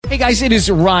Hey guys, it is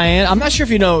Ryan. I'm not sure if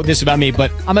you know this about me, but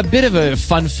I'm a bit of a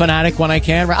fun fanatic when I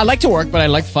can. I like to work, but I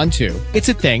like fun too. It's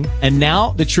a thing. And now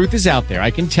the truth is out there.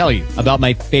 I can tell you about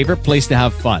my favorite place to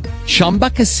have fun. Chumba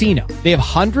Casino. They have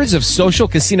hundreds of social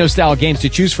casino style games to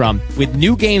choose from with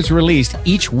new games released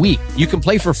each week. You can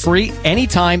play for free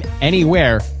anytime,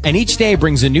 anywhere. And each day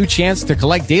brings a new chance to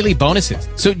collect daily bonuses.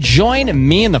 So join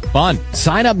me in the fun.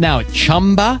 Sign up now at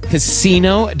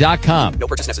ChumbaCasino.com. No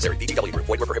purchase necessary. VGW Group.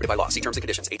 Void where prohibited by law. See terms and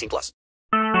conditions. 18+.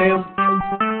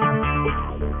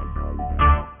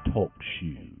 Talk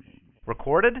shoes.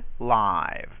 Recorded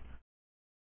live.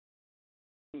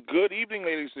 Good evening,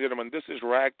 ladies and gentlemen. This is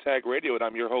RagTag Radio, and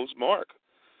I'm your host, Mark.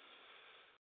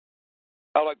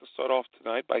 I'd like to start off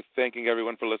tonight by thanking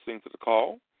everyone for listening to the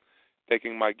call,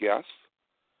 thanking my guests,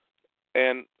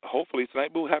 and hopefully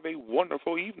tonight we'll have a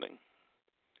wonderful evening.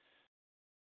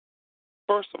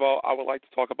 First of all, I would like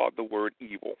to talk about the word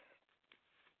evil.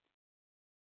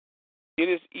 It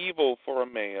is evil for a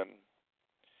man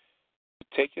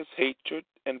to take his hatred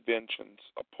and vengeance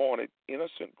upon an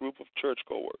innocent group of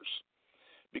churchgoers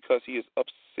because he is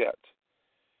upset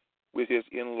with his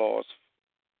in-laws.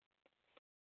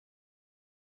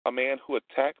 A man who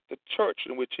attacked the church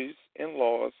in which his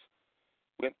in-laws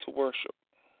went to worship.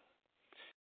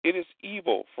 It is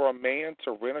evil for a man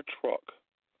to rent a truck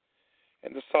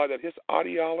and decide that his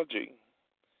ideology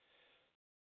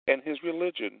and his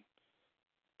religion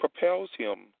propels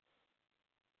him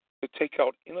to take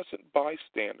out innocent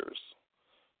bystanders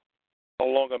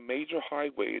along a major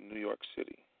highway in New York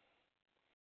City.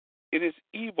 It is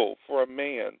evil for a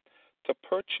man to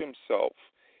perch himself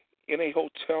in a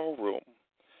hotel room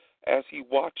as he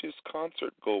watches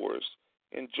concert goers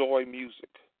enjoy music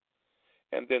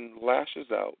and then lashes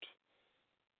out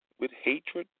with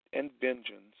hatred and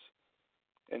vengeance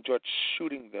and start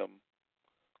shooting them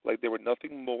like they were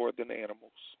nothing more than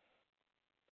animals.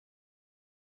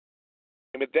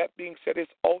 And with that being said,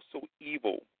 it's also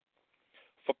evil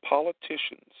for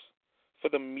politicians, for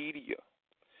the media,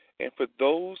 and for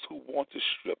those who want to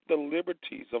strip the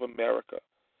liberties of America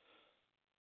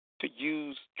to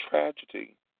use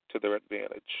tragedy to their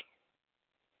advantage.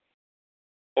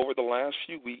 Over the last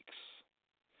few weeks,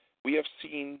 we have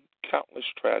seen countless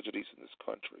tragedies in this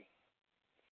country.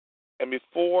 And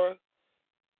before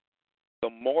the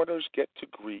mourners get to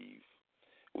grieve,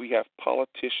 we have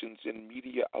politicians and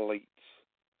media elites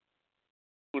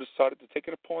who decided to take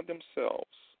it upon themselves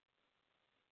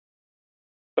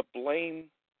to blame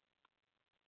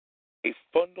a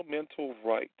fundamental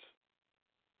right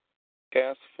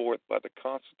cast forth by the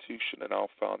Constitution and our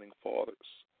founding fathers.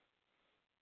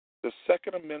 The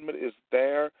Second Amendment is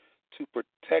there to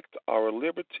protect our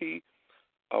liberty,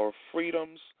 our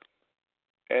freedoms,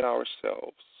 and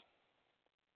ourselves.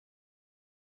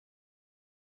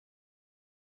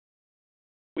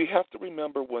 We have to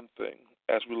remember one thing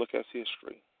as we look at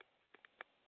history.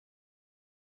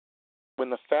 When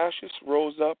the fascists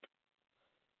rose up,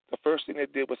 the first thing they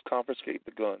did was confiscate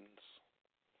the guns.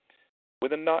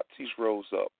 When the Nazis rose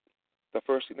up, the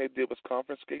first thing they did was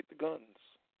confiscate the guns.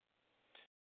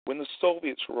 When the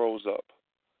Soviets rose up,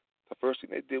 the first thing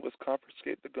they did was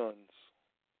confiscate the guns.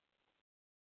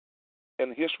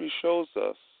 And history shows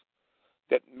us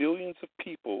that millions of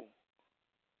people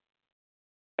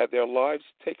had their lives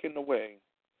taken away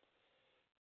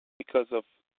because of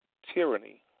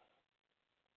tyranny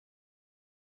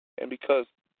and because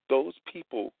those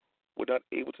people were not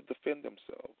able to defend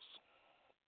themselves.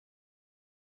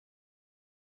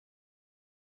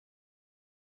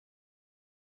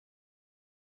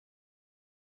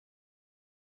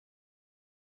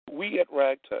 We at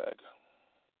RagTag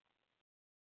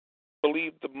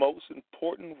believe the most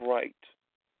important right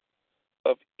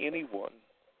of anyone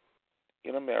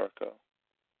in America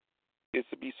is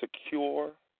to be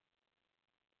secure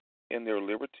in their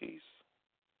liberties,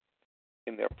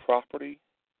 in their property,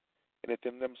 and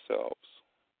within themselves.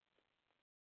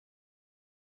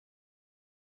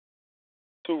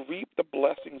 To reap the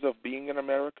blessings of being an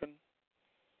American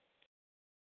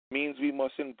means we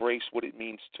must embrace what it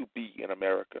means to be an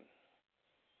American.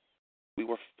 We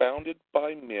were founded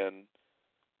by men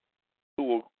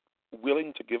who were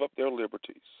willing to give up their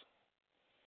liberties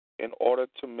in order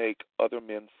to make other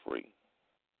men free.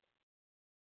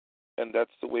 And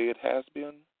that's the way it has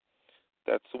been,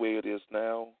 that's the way it is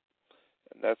now,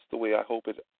 and that's the way I hope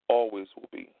it always will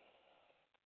be.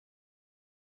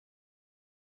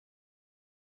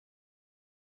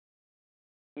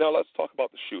 Now let's talk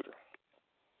about the shooter.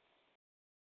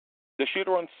 The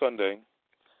shooter on Sunday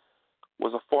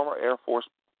was a former Air Force,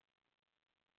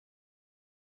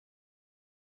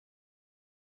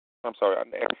 an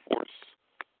Air Force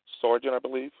sergeant, I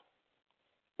believe,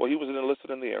 Well, he was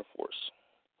enlisted in the Air Force.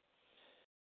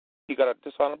 He got a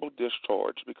dishonorable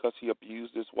discharge because he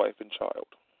abused his wife and child.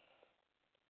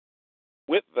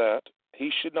 With that, he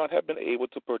should not have been able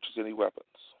to purchase any weapons.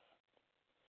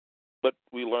 But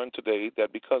we learned today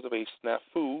that because of a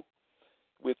snafu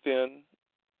within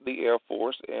the Air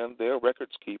Force and their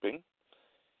records keeping,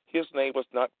 his name was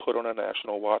not put on a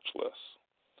national watch list,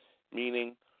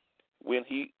 meaning when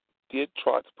he did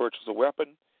try to purchase a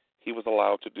weapon, he was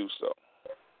allowed to do so.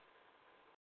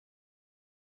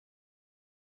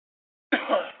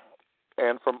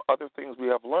 And from other things we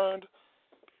have learned,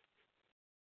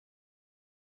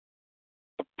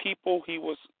 the people he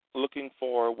was looking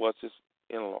for was his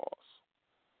in-laws.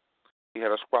 He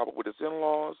had a squabble with his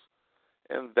in-laws,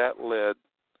 and that led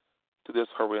to this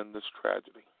horrendous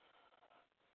tragedy.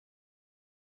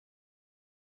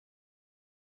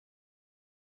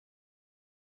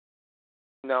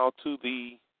 Now, is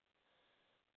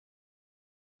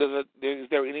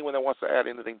there anyone that wants to add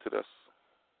anything to this?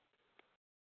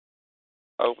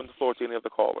 I open the floor to any of the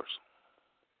callers.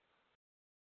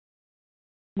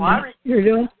 Well, you're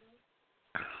doing?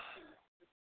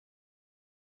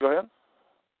 Go ahead.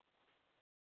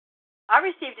 I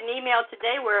received an email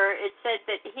today where it said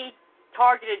that he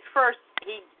targeted first.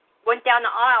 He went down the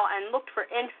aisle and looked for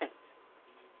infants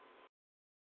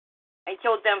and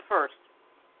killed them first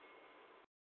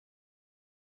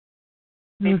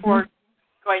before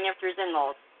going after his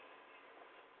in-laws.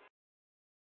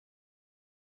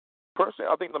 Personally,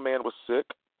 I think the man was sick.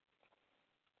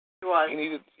 He was.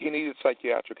 He needed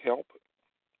psychiatric help.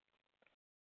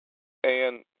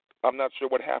 And I'm not sure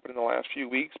what happened in the last few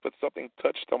weeks, but something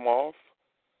touched him off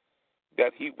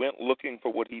that he went looking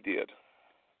for what he did.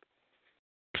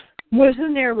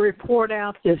 Wasn't there a report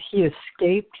out that he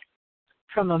escaped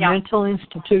from a mental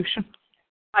institution?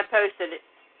 I posted it.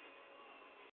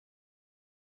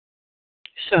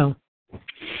 So,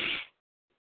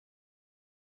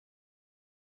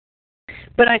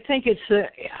 but I think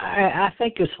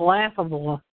it's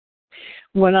laughable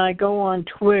when I go on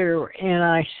Twitter and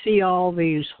I see all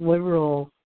these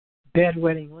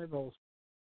bedwetting liberals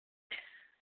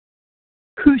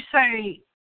who say,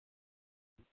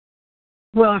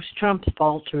 well, it's Trump's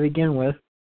fault to begin with.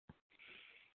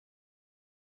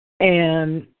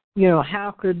 And,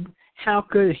 how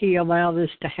could he allow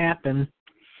this to happen?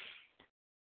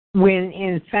 When,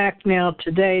 in fact, now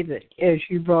today, that as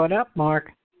you brought up,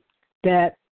 Mark,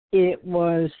 that it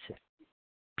was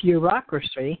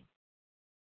bureaucracy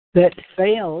that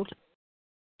failed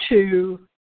to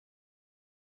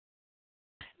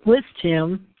list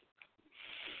him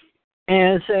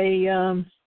as a,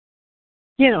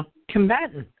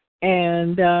 combatant.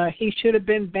 And he should have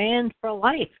been banned for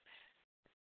life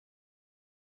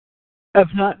of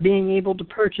not being able to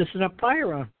purchase a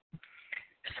firearm.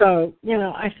 So,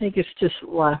 I think it's just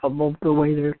laughable the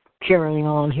way they're carrying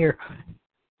on here.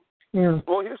 Yeah.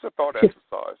 Well, here's a thought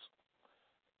exercise.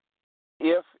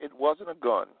 If it wasn't a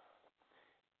gun,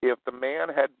 if the man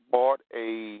had bought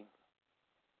a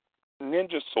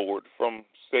ninja sword from,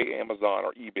 say, Amazon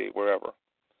or eBay, wherever,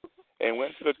 and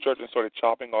went to the church and started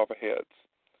chopping off heads,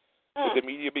 would the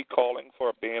media be calling for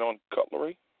a ban on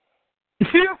cutlery?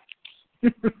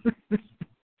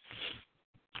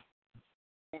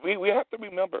 We have to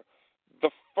remember, the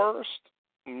first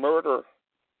murder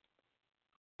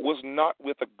was not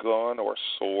with a gun or a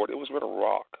sword. It was with a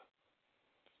rock.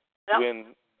 Yep.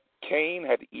 When Cain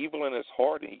had evil in his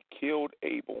heart and he killed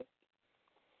Abel,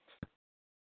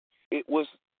 it was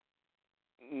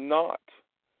not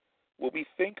what we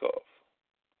think of.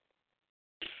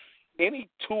 Any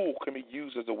tool can be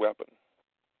used as a weapon.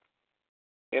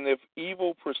 And if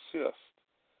evil persists,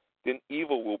 then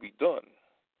evil will be done,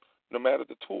 no matter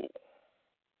the tool.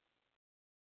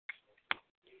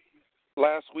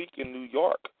 Last week in New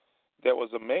York, there was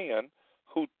a man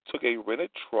who took a rented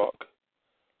truck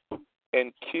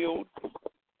and killed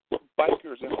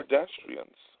bikers and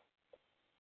pedestrians.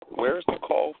 Where's the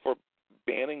call for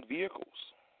banning vehicles?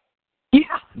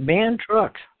 Yeah, ban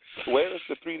trucks. Where is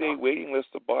the 3-day waiting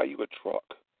list to buy you a truck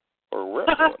or a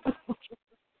rent one?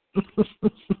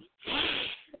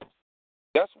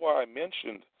 That's why I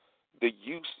mentioned the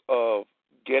use of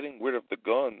getting rid of the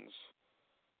guns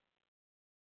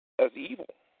as evil.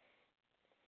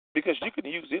 Because you can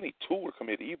use any tool to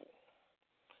commit evil.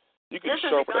 You can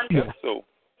sharpen a pencil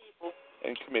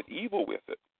and commit evil with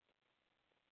it.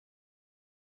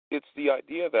 It's the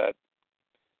idea that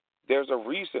there's a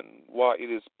reason why it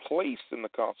is placed in the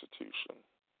Constitution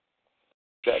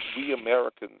that we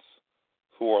Americans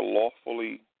who are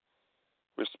lawfully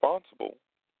responsible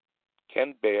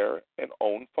can bear and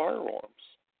own firearms.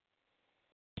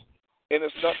 And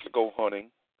it's not to go hunting.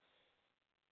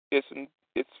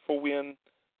 It's for when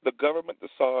the government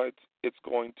decides it's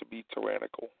going to be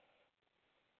tyrannical.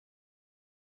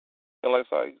 And as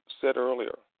I said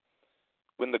earlier,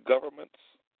 when the governments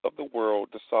of the world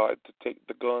decide to take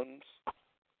the guns,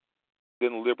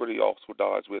 then liberty also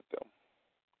dies with them.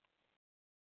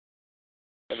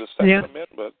 And the Second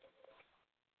Amendment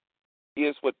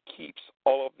is what keeps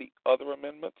all of the other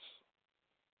amendments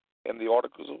and the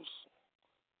articles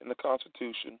in the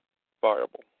Constitution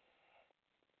viable.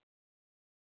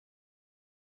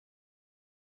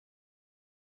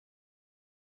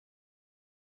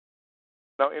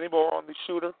 Now, any more on the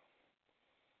shooter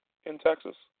in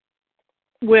Texas?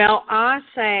 Well, I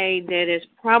say that it's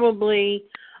probably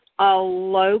a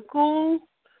local.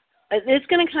 It's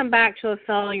going to come back to a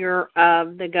failure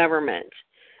of the government,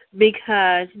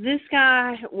 because this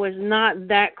guy was not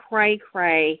that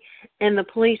cray-cray, and the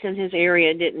police in his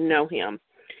area didn't know him.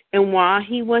 And why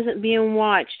he wasn't being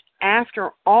watched after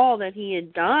all that he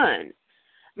had done.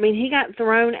 I mean, he got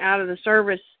thrown out of the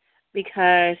service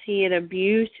because he had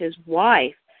abused his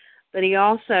wife, but he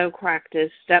also cracked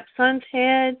his stepson's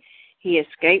head. He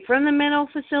escaped from the mental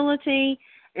facility,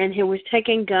 and he was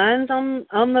taking guns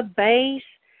on the base.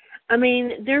 I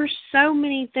mean, there's so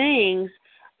many things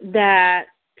that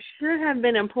should have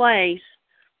been in place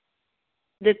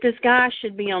that this guy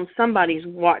should be on somebody's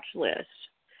watch list.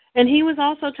 And he was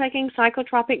also taking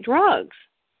psychotropic drugs.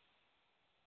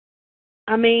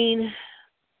 I mean,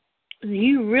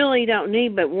 you really don't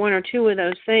need but one or two of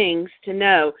those things to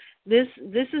know this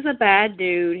is a bad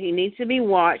dude. He needs to be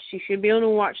watched. He should be on a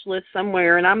watch list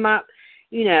somewhere. And I'm not,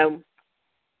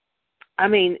 I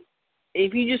mean,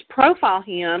 if you just profile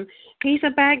him, he's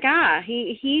a bad guy.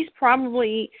 He's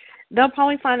probably, they'll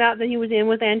probably find out that he was in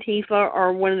with Antifa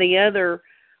or one of the other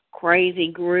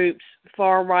crazy groups,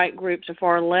 far right groups or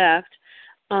far left.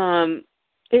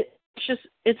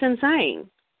 It's insane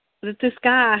that this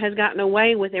guy has gotten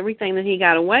away with everything that he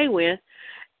got away with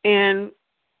and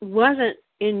wasn't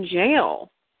in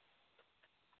jail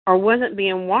or wasn't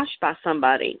being watched by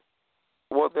somebody.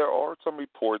 Well, there are some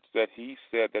reports that he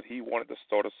said that he wanted to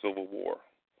start a civil war,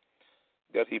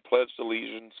 that he pledged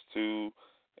allegiance to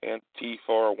Antifa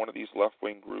or one of these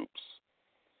left-wing groups,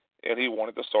 and he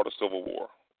wanted to start a civil war.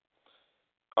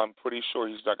 I'm pretty sure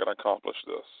he's not going to accomplish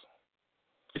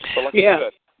this. But like I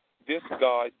said, this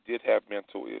guy did have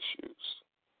mental issues.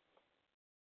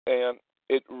 And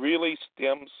it really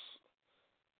stems,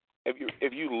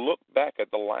 if you look back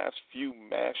at the last few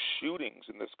mass shootings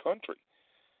in this country,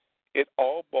 it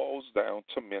all boils down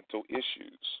to mental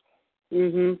issues.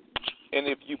 Mm-hmm. And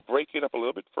if you break it up a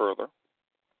little bit further,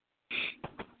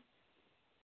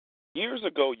 years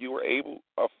ago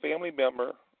a family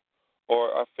member or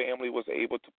a family was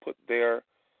able to put their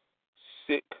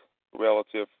sick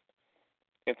relative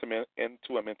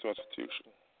into a mental institution.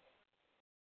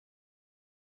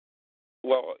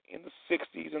 Well, in the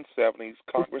 60s and 70s,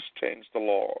 Congress changed the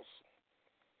laws,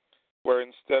 where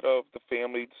instead of the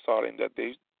family deciding that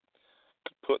they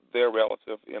could put their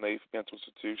relative in a mental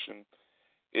institution,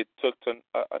 it took an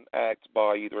act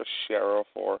by either a sheriff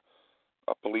or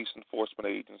a police enforcement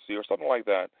agency or something like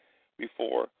that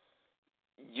before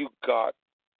you got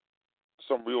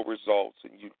some real results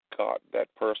and you got that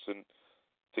person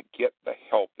to get the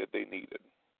help that they needed.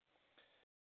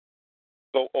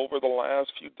 So over the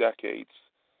last few decades,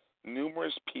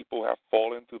 numerous people have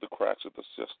fallen through the cracks of the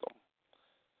system.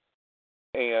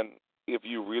 And if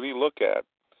you really look at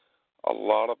a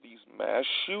lot of these mass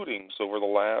shootings over the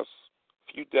last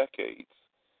few decades,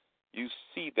 you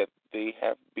see that they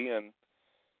have been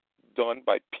done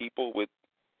by people with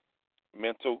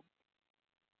mental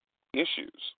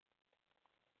issues.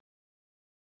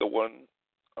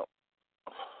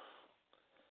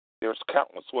 There's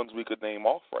countless ones we could name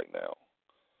off right now.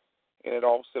 And it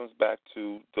all stems back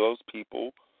to those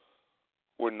people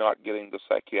who were not getting the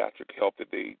psychiatric help that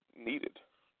they needed.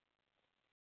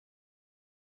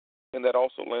 And that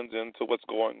also lends into what's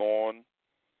going on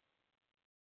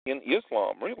in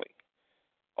Islam, really.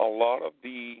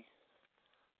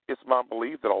 It's my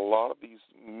belief that a lot of these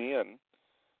men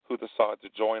who decide to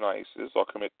join ISIS or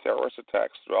commit terrorist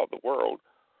attacks throughout the world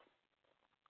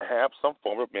have some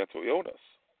form of mental illness.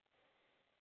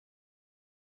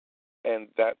 And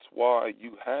that's why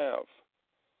you have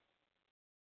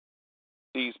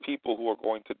these people who are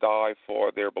going to die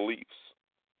for their beliefs.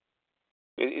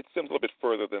 It seems a little bit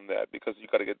further than that because you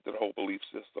got to get the whole belief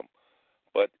system.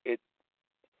 But it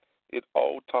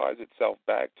all ties itself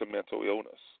back to mental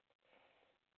illness.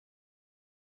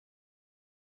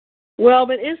 Well,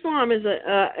 but Islam is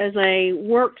a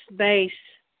works-based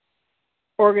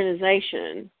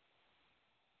organization,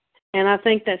 And I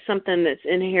think that's something that's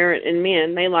inherent in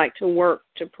men. They like to work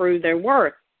to prove their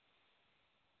worth.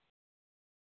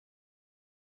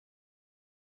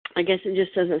 I guess it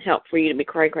just doesn't help for you to be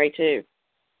cray-cray, too.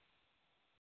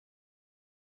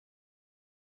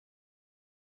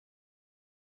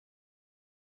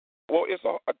 Well, it's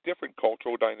a different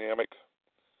cultural dynamic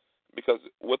because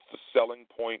what's the selling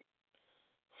point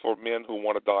for men who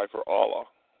want to die for Allah?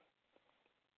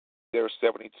 There are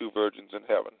 72 virgins in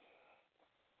heaven,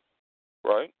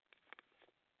 right?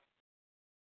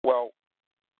 Well,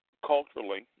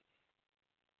 culturally,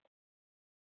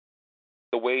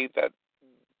 the way that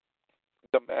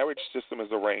the marriage system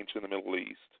is arranged in the Middle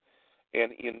East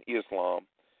and in Islam,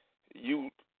 you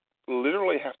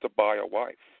literally have to buy a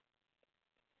wife.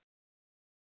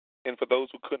 And for those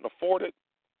who couldn't afford it,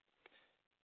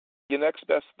 your next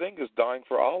best thing is dying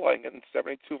for Allah and getting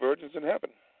 72 virgins in heaven.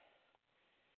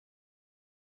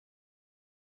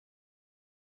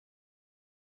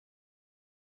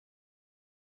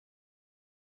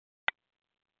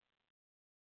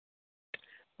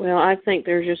 Well, I think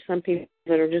there's just some people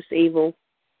that are just evil.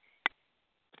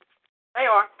 They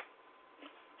are.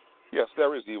 Yes,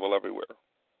 there is evil everywhere.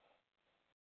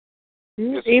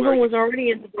 Evil was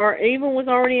already in the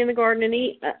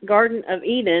Garden of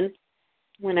Eden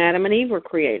when Adam and Eve were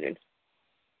created.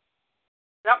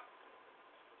 Yep.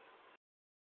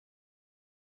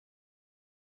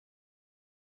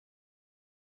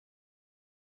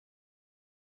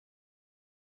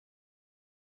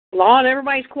 Lord,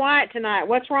 everybody's quiet tonight.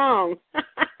 What's wrong?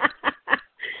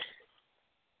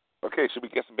 Okay, should we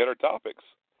get some better topics?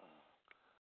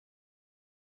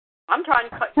 I'm trying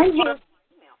to cut I'm here.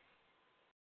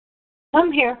 I'm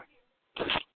here.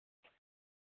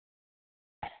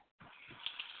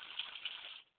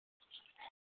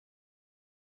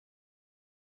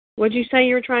 What'd you say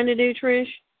you were trying to do, Trish?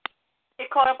 get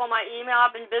caught up on my email.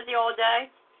 I've been busy all day.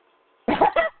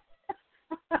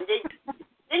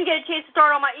 Didn't get a chance to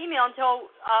start on my email until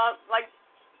like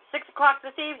 6 o'clock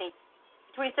this evening,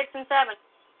 between 6 and 7.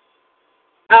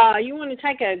 You want to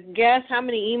take a guess how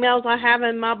many emails I have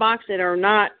in my box that are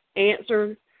not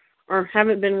answered or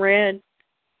haven't been read?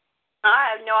 I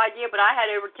have no idea, but I had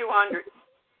over 200.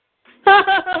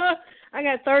 I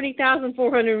got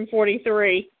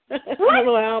 30,443. I don't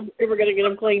know how we're going to get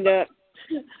them cleaned up.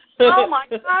 Oh, my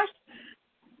gosh.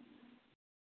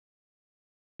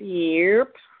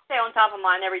 Yep. Stay on top of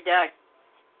mine every day.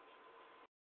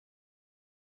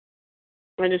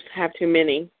 I just have too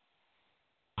many.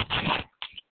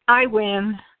 I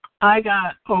win. I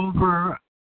got over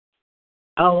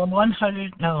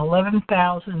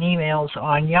 111,000 emails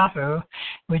on Yahoo,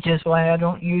 which is why I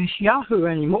don't use Yahoo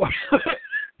anymore.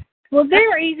 Well,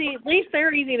 they're easy. At least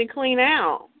they're easy to clean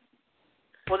out.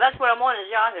 Well, that's what I'm on is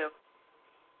Yahoo.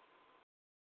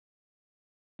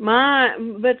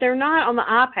 But they're not on the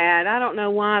iPad. I don't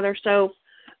know why they're so.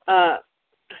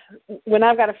 When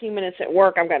I've got a few minutes at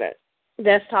work, I've got a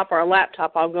desktop or a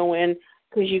laptop. I'll go in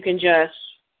because you can just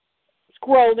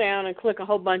scroll down and click a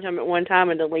whole bunch of them at one time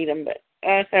and delete them. But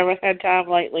I haven't had time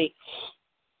lately.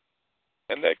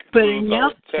 And that concludes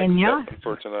our tech session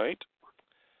for tonight.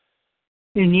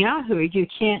 In Yahoo, you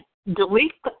can't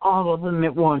delete all of them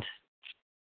at once.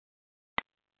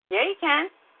 Yeah, you can.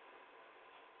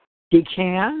 You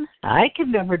can? I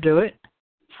can never do it.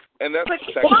 And that's the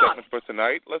tech segment for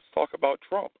tonight. Let's talk about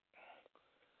Trump.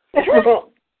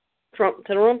 Trump.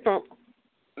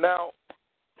 Now,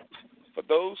 for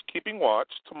those keeping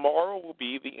watch, tomorrow will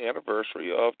be the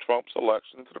anniversary of Trump's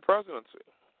election to the presidency.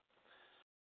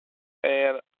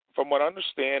 And from what I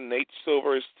understand, Nate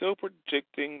Silver is still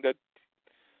predicting that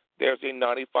there's a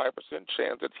 95%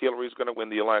 chance that Hillary is going to win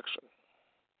the election.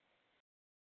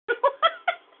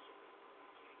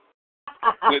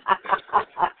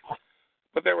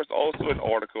 But there was also an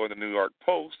article in the New York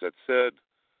Post that said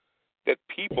that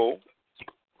people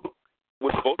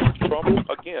would vote for Trump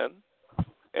again,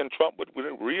 and Trump would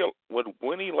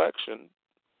win election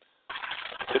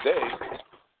today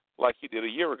like he did a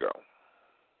year ago.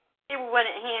 He would win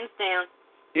it hands down.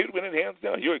 He would win it hands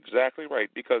down. You're exactly right,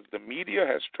 because the media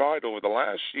has tried over the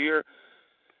last year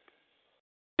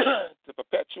to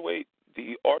perpetuate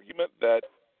the argument that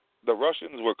the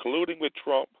Russians were colluding with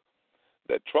Trump,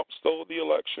 that Trump stole the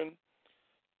election,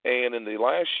 and in the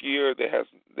last year there has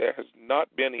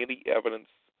not been any evidence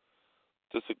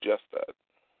to suggest that.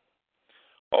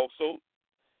 Also,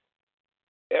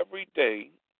 every day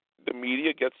the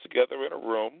media gets together in a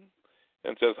room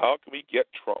and says, how can we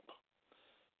get Trump?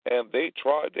 And they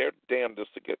try their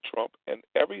damnedest to get Trump, and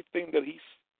everything that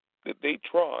they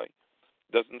try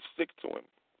doesn't stick to him.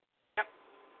 Yep.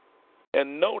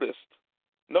 And notice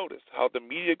notice how the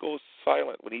media goes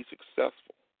silent when he's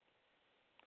successful.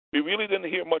 We really didn't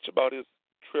hear much about his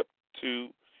trip to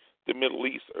the Middle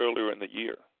East earlier in the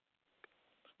year.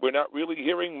 We're not really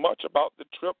hearing much about the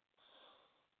trip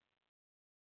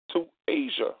to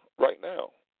Asia right now,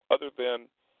 other than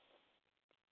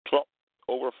Trump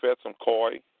overfed some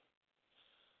koi,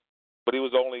 but he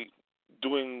was only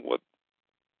doing what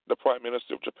the Prime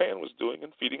Minister of Japan was doing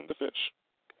and feeding the fish.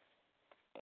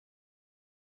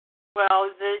 Well,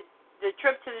 the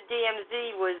trip to the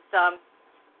DMZ was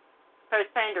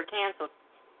postponed or canceled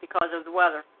because of the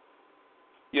weather.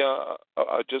 Yeah,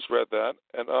 I just read that,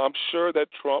 and I'm sure that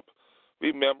Trump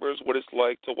remembers what it's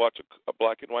like to watch a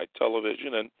black and white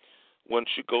television, and once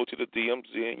you go to the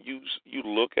DMZ and you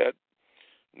look at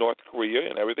North Korea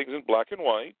and everything's in black and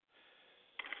white,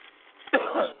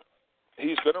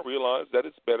 he's going to realize that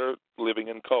it's better living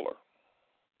in color.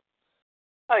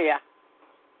 Oh, yeah.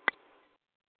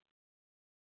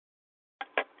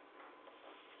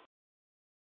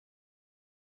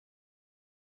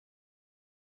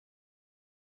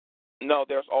 Now,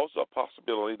 there's also a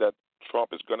possibility that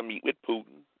Trump is going to meet with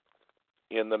Putin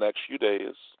in the next few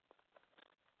days.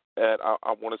 And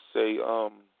I want to say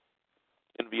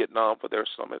in Vietnam for their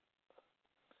summit.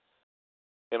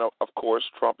 And, of course,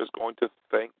 Trump is going to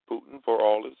thank Putin for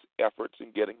all his efforts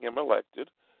in getting him elected.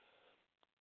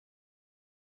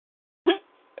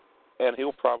 And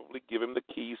he'll probably give him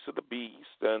the keys to the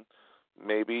beast and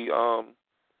maybe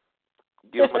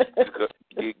give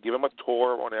him a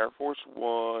tour on Air Force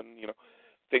One,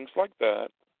 things like that.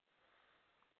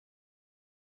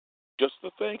 Just to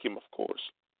thank him, of course.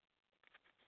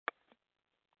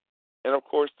 And, of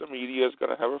course, the media is going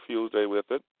to have a field day with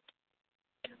it.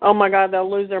 Oh, my God, they'll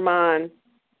lose their mind.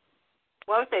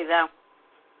 Won't they, though?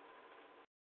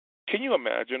 Can you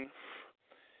imagine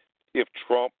if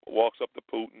Trump walks up to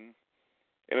Putin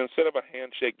and instead of a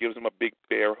handshake gives him a big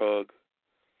bear hug?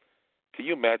 Can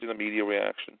you imagine the media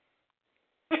reaction?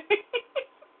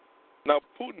 Now,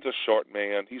 Putin's a short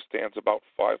man. He stands about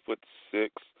 5'6".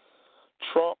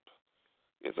 Trump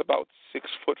is about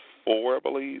 6'4", I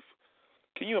believe.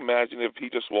 Can you imagine if he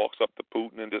just walks up to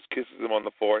Putin and just kisses him on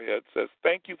the forehead, says,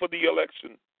 "Thank you for the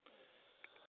election"?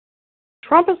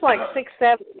 Trump is like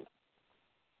 6'7".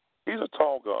 He's a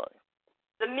tall guy.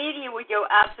 The media would go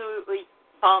absolutely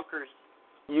bonkers.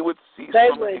 You would see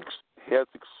heads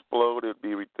explode. It would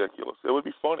be ridiculous. It would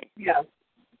be funny. Yeah.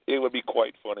 It would be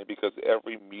quite funny because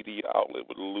every media outlet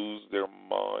would lose their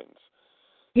minds.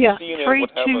 Yeah, CNN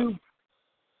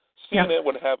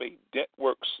would have a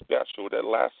network special that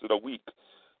lasted a week.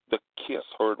 The kiss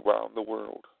heard round the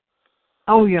world.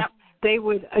 Oh, yeah. They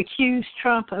would accuse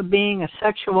Trump of being a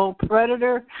sexual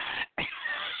predator,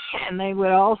 and they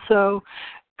would also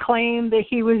claim that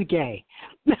he was gay.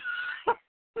 They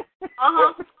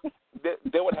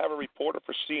would have a reporter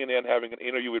for CNN having an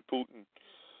interview with Putin.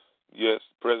 Yes,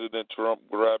 President Trump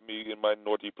grabbed me in my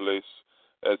naughty place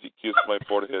as he kissed my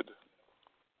forehead.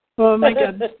 Oh, my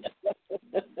God.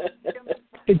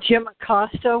 Jim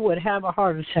Acosta would have a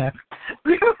heart attack.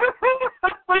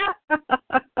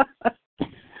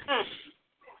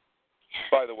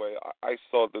 By the way, I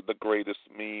saw the greatest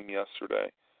meme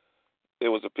yesterday. It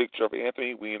was a picture of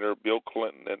Anthony Weiner, Bill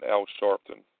Clinton, and Al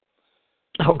Sharpton.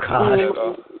 Oh, God. And,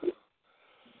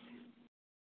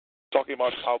 talking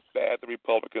about how bad the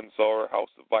Republicans are, how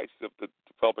divisive the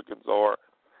Republicans are,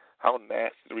 how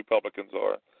nasty the Republicans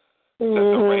are.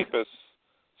 Mm-hmm.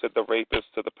 Said the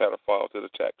rapist to the pedophile to the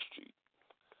tax cheat.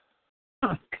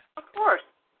 Of course.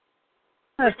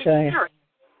 Okay.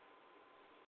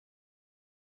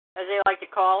 As they like to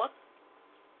call us.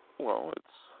 Well,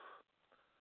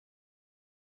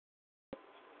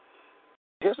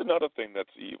 here's another thing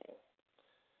that's evil.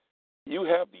 You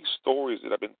have these stories that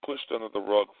have been pushed under the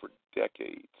rug for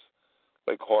decades,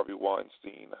 like Harvey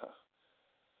Weinstein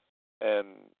and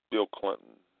Bill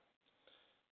Clinton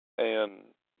and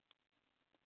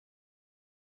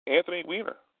Anthony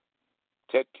Weiner,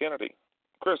 Ted Kennedy,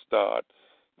 Chris Dodd.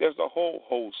 There's a whole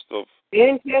host of...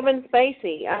 And Kevin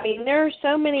Spacey. I mean, there are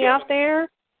so many out there.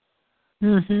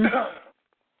 Mm-hmm.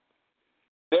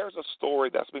 There's a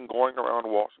story that's been going around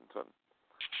Washington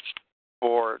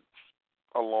for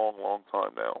a long, long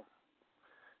time now.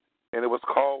 And it was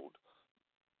called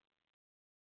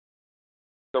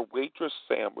The Waitress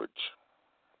Sandwich.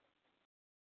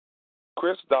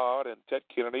 Chris Dodd and Ted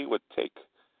Kennedy would take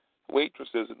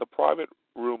waitresses in the private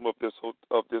room of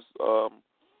this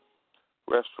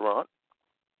restaurant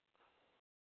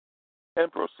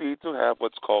and proceed to have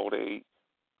what's called a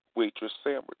waitress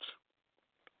sandwich.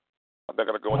 I'm not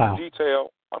going to go into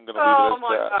detail. I'm going to leave it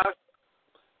as that.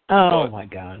 God. Oh, my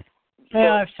God.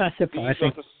 Yeah, it's not These surprising.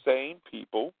 are the same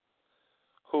people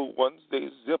who, once they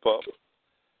zip up,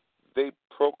 they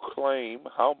proclaim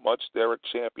how much they're a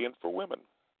champion for women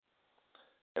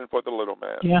and for the little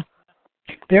man. Yeah.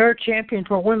 They're a champion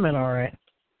for women, all right.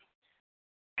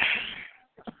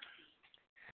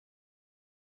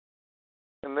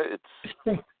 And it's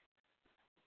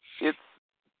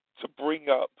to bring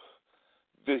up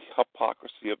the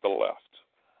hypocrisy of the left.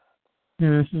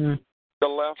 Mm-hmm. The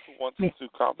left wants to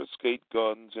confiscate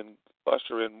guns and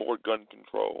usher in more gun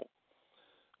control,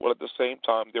 while at the same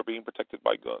time they're being protected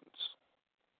by guns.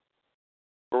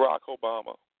 Barack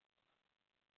Obama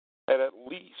had at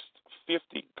least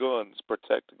 50 guns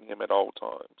protecting him at all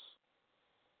times.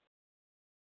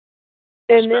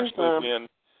 And then some.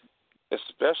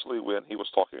 Especially when he was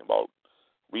talking about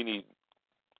we need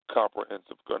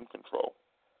comprehensive gun control.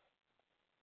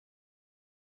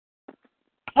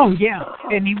 Oh, yeah.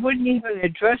 And he wouldn't even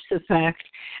address the fact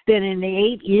that in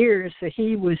the 8 years that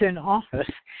he was in office,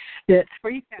 that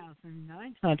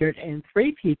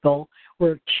 3,903 people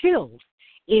were killed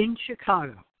in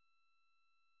Chicago.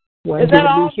 Is that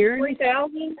all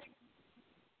 3,000?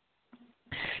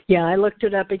 Yeah, I looked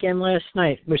it up again last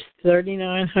night. It was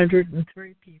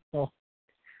 3,903 people.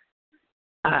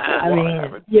 I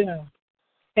mean, you know.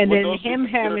 And then him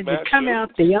having to come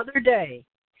out the other day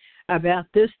about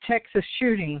this Texas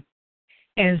shooting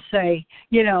and say,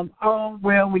 you know, oh,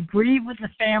 well, we grieve with the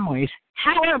families.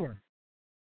 However,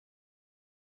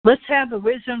 let's have the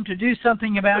wisdom to do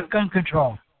something about gun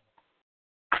control.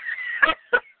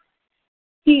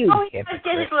 He just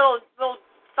did his little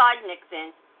side nicks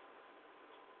in.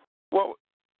 Well,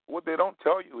 what they don't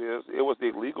tell you is it was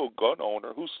the legal gun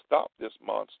owner who stopped this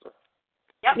monster.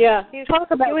 Yep. Yeah, he was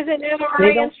an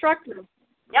NRA instructor.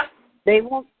 Yep. They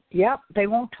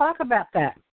won't talk about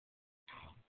that.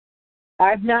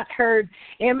 I've not heard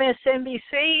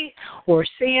MSNBC or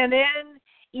CNN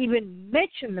even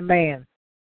mention the man.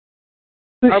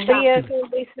 Or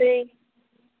BSNBC.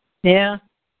 Yeah.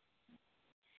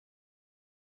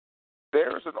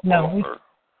 There's an author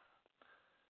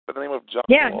by the name of John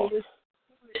Locke.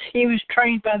 He was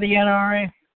trained by the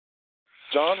NRA.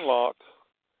 John Locke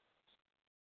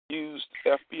used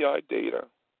FBI data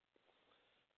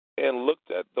and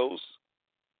looked at those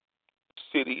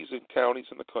cities and counties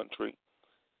in the country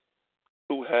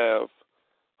who have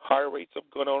high rates of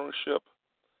gun ownership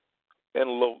and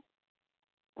low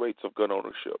rates of gun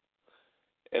ownership.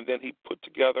 And then he put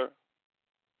together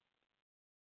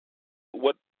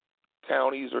what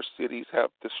counties or cities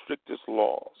have the strictest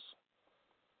laws.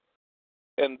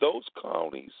 And those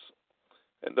counties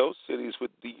and those cities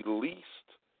with the least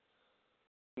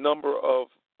number of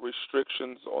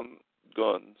restrictions on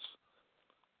guns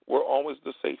were always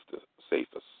the safest.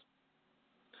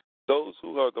 Those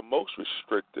who are the most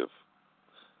restrictive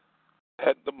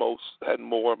had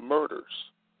more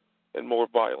murders and more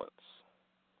violence.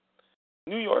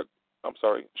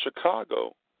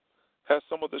 Chicago has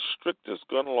some of the strictest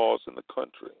gun laws in the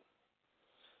country.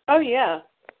 Oh, yeah.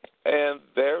 And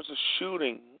there's a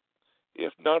shooting,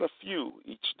 if not a few,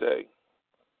 each day.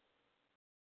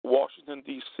 Washington,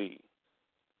 D.C.,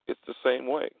 it's the same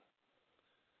way.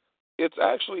 It's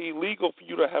actually illegal for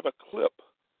you to have a clip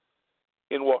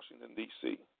in Washington,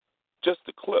 D.C., just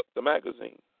the clip, the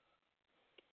magazine.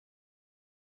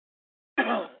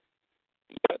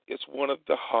 Yet it's one of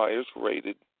the highest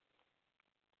rated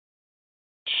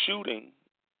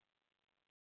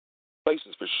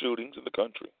places for shootings in the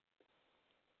country.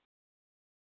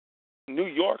 New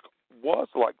York was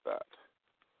like that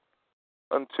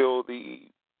until the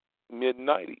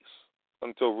mid-'90s,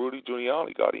 until Rudy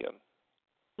Giuliani got in.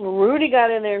 Well, Rudy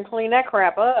got in there and cleaned that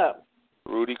crap up.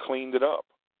 Rudy cleaned it up.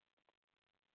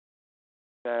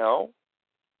 Now,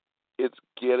 it's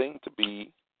getting to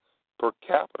be, per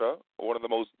capita, one of the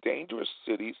most dangerous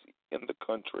cities in the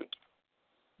country.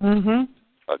 Mm-hmm.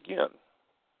 Again.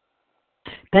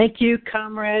 Thank you,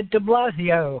 Comrade de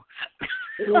Blasio.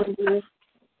 Mm-hmm.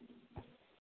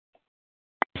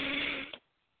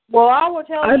 Well, I will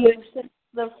tell you, since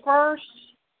the first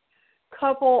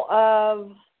couple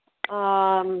of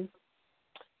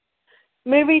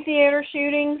movie theater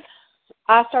shootings,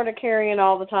 I started carrying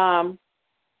all the time.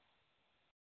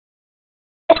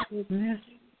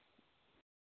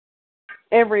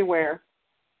 Everywhere,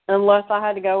 unless I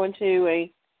had to go into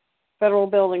a federal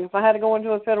building. If I had to go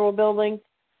into a federal building,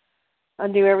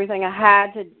 I'd do everything I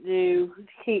had to do to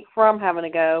keep from having to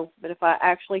go. But if I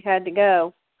actually had to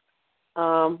go,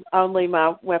 I would leave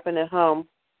my weapon at home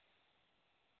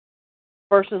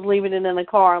versus leaving it in the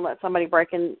car and let somebody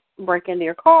break into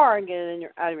your car and get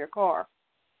it out of your car.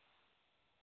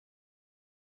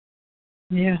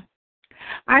 Yeah.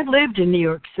 I lived in New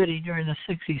York City during the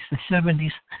 60s and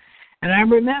 70s, and I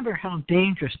remember how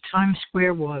dangerous Times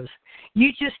Square was.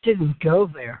 You just didn't go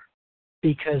there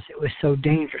because it was so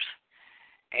dangerous.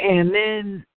 And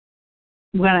then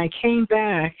when I came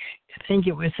back, I think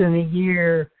it was in the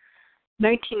year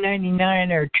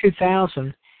 1999 or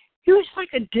 2000, it was like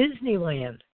a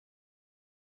Disneyland.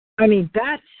 I mean,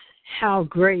 that's how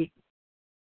great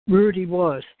Rudy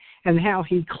was and how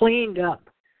he cleaned up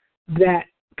that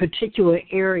particular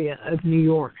area of New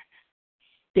York.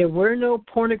 There were no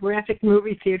pornographic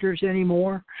movie theaters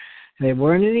anymore. There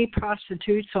weren't any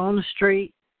prostitutes on the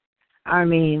street. I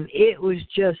mean, it was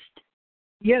just,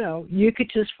 you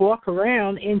could just walk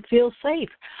around and feel safe.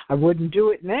 I wouldn't do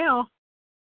it now.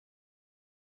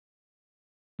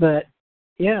 But,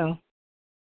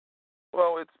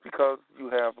 Well, it's because you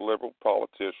have liberal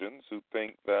politicians who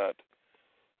think that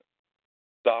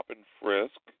stop and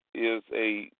frisk is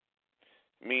a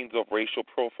means of racial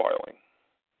profiling.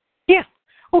 Yeah.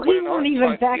 Well, he won't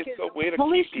even back his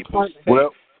police department.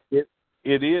 Well,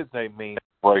 it is a means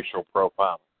of racial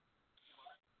profiling.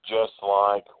 Just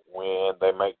like when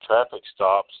they make traffic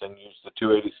stops and use the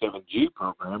 287G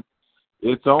program,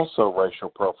 it's also racial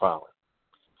profiling.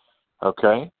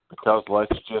 Okay? Because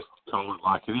let's just call it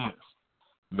like it is.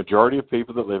 The majority of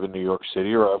people that live in New York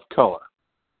City are of color.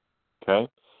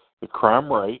 Okay? The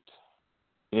crime rate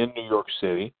in New York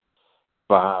City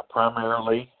by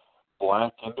primarily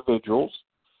black individuals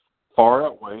far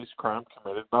outweighs crime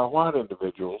committed by white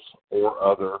individuals or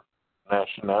other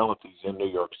nationalities in New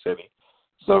York City.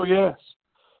 So, yes,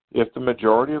 if the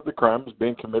majority of the crime is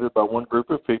being committed by one group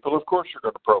of people, of course you're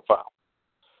going to profile.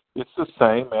 It's the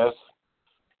same as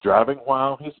driving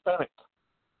while Hispanic.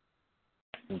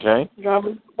 Okay?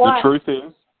 The truth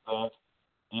is that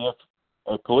if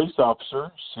a police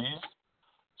officer sees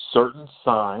certain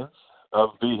signs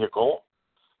of vehicle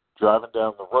driving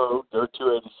down the road, they're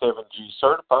 287G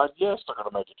certified, yes, they're going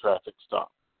to make a traffic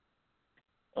stop.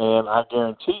 And I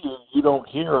guarantee you don't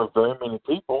hear of very many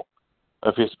people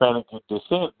of Hispanic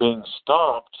descent being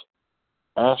stopped,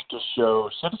 asked to show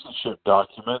citizenship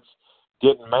documents,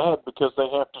 getting mad because they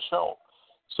have to show them.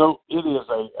 So it is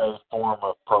a form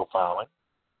of profiling,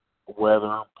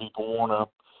 whether people want to,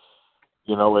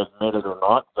 admit it or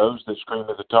not. Those that scream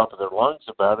at the top of their lungs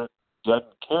about it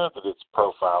doesn't care that it's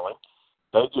profiling.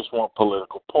 They just want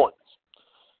political points.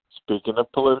 Speaking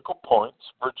of political points,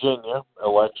 Virginia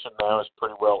election now is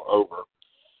pretty well over.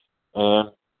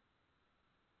 And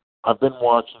I've been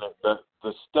watching it.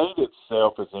 The state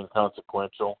itself is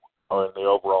inconsequential or in the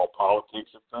overall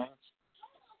politics of things.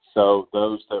 So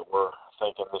those that were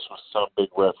thinking this was some big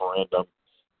referendum,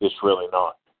 it's really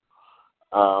not.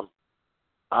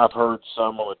 I've heard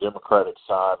some on the Democratic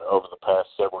side over the past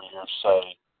several years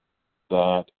say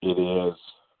that it is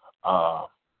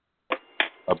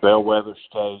a bellwether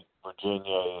state.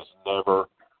 Virginia is never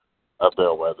a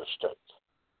bellwether state.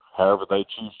 However they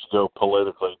choose to go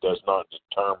politically does not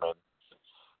determine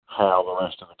how the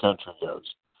rest of the country goes.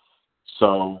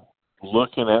 So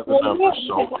looking at the numbers,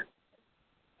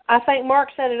 I think Mark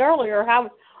said it earlier,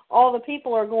 how all the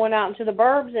people are going out into the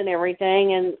burbs and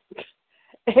everything, and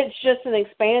it's just an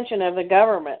expansion of the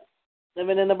government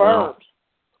living in the burbs.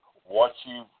 What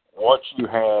you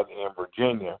had in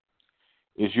Virginia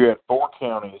is you had 4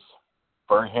 counties,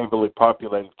 very heavily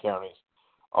populated counties,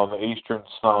 on the eastern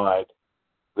side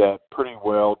that pretty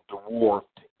well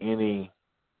dwarfed any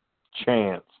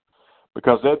chance.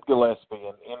 Because Ed Gillespie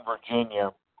in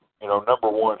Virginia, number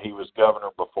one, he was governor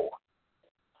before.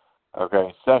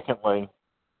 Okay. Secondly,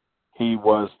 he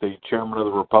was the chairman of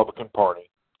the Republican Party,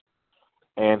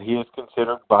 and he is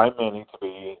considered by many to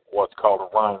be what's called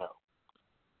a rhino.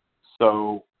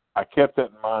 So I kept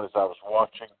that in mind as I was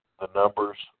watching the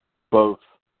numbers, both.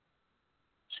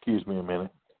 Excuse me a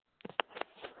minute.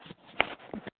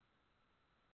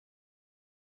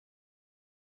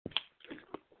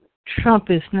 Trump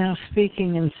is now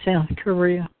speaking in South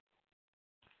Korea.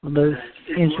 Well, those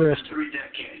interesting. 3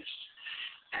 decades.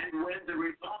 And when the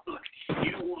Republic,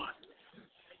 you won.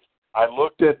 I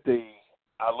looked at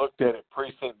it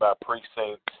precinct by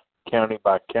precinct, county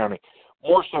by county,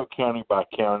 more so county by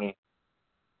county,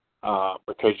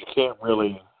 because you can't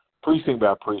really, precinct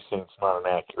by precinct is not an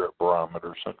accurate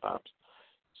barometer sometimes.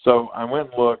 So I went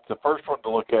and looked. The first one to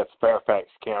look at is Fairfax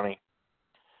County.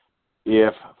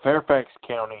 If Fairfax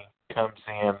County comes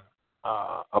in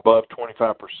above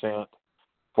 25%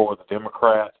 for the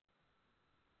Democrat,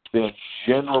 then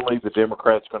generally the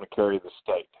Democrat's going to carry the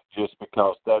state, just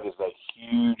because that is a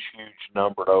huge, huge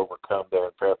number to overcome there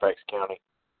in Fairfax County.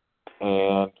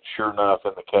 And sure enough,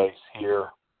 in the case here,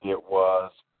 it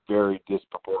was very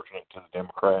disproportionate to the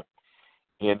Democrat.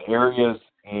 in areas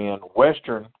in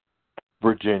western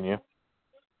Virginia,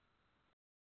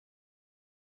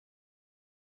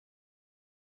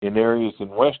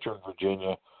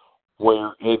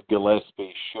 where Ed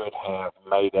Gillespie should have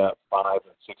made up 5,000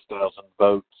 and 6,000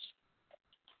 votes.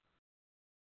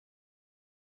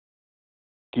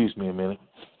 Excuse me a minute.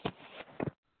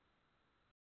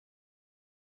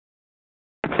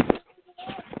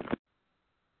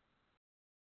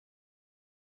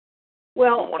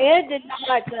 Well, Ed did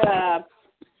not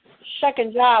shuck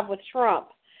and jive with Trump.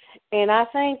 And I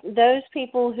think those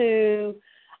people who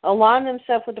align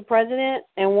themselves with the president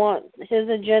and want his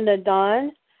agenda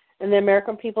done and the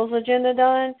American people's agenda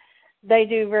done, they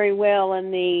do very well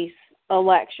in these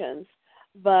elections.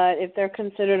 But if they're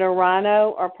considered a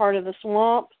rhino or part of the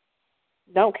swamp,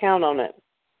 don't count on it.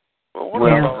 Well, what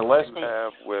you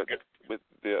have with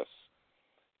this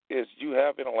is you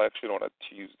have an election on a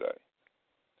Tuesday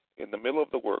in the middle of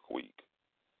the work week.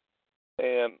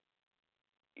 And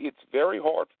it's very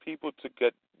hard for people to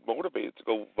get motivated to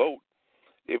go vote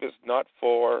if it's not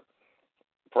for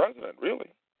president, really.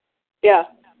 Yeah.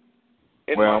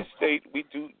 In my state, we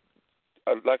do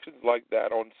elections like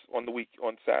that on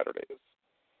Saturdays,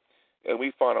 and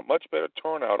we find a much better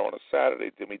turnout on a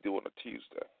Saturday than we do on a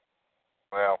Tuesday.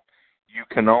 Well, you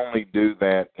can only do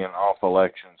that in off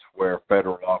elections where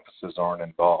federal offices aren't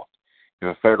involved.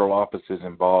 If a federal office is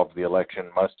involved, the election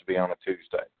must be on a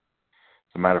Tuesday.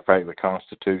 As a matter of fact, the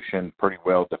Constitution pretty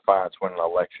well defines when an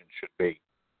election should be.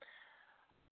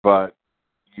 But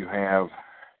you have,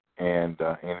 and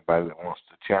anybody that wants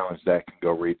to challenge that can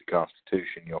go read the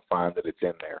Constitution. You'll find that it's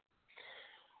in there.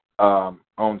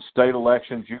 On state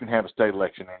elections, you can have a state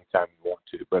election anytime you want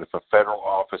to, but if a federal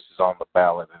office is on the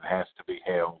ballot, it has to be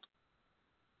held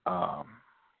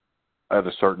at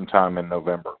a certain time in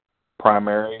November.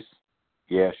 Primaries,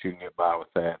 yes, you can get by with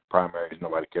that. Primaries,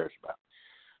 nobody cares about.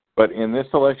 But in this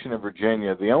election in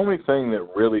Virginia, the only thing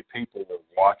that really people are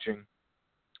watching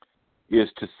is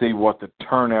to see what the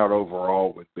turnout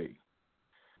overall would be.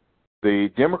 The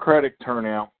Democratic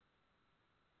turnout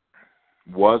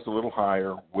was a little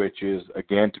higher, which is,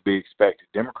 again, to be expected.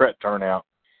 Democrat turnout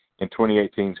in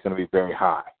 2018 is going to be very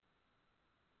high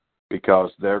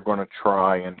because they're going to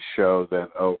try and show that,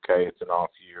 okay, it's an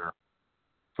off year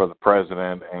for the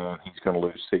president and he's going to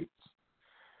lose seats.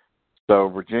 So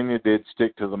Virginia did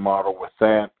stick to the model with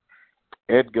that.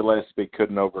 Ed Gillespie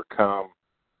couldn't overcome,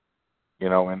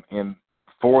 in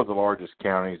four of the largest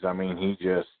counties, I mean,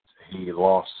 he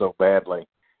lost so badly.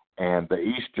 And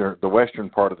the western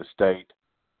part of the state,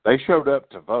 they showed up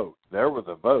to vote. There were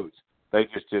the votes. They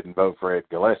just didn't vote for Ed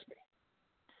Gillespie.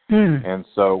 And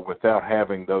so without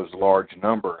having those large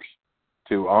numbers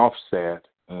to offset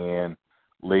in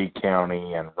Lee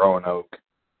County and Roanoke,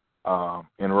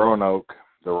 in Roanoke,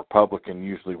 the Republican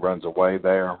usually runs away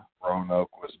there.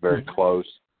 Roanoke was very close,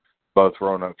 both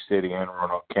Roanoke City and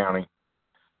Roanoke County.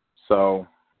 So,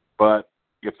 but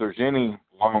if there's any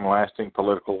long-lasting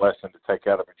political lesson to take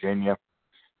out of Virginia,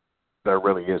 there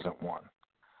really isn't one.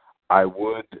 I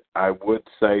would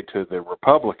say to the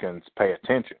Republicans, pay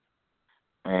attention.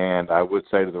 And I would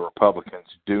say to the Republicans,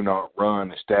 do not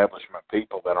run establishment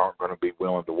people that aren't going to be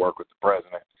willing to work with the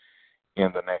president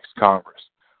in the next Congress,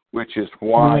 which is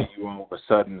why you all of a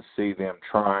sudden see them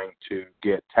trying to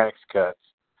get tax cuts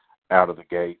out of the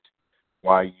gate,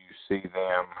 why you see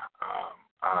them,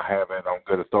 I have it on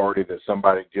good authority that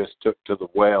somebody just took to the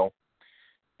well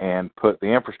and put the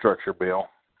infrastructure bill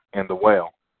in the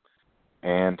well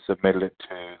and submitted it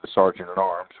to the Sergeant at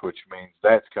Arms, which means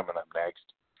that's coming up next.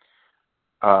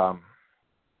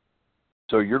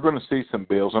 So you're going to see some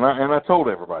bills, and I told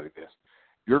everybody this,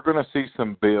 you're going to see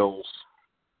some bills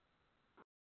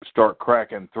start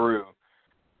cracking through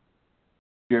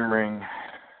during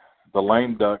the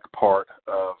lame duck part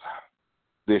of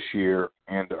this year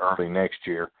and early next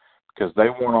year, because they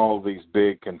want all of these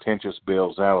big contentious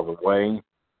bills out of the way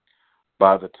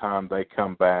by the time they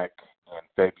come back in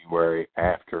February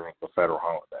after the federal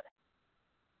holiday.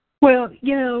 Well,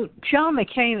 John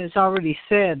McCain has already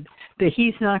said that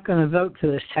he's not going to vote for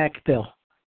this tax bill.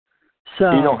 So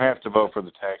he don't have to vote for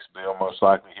the tax bill. Most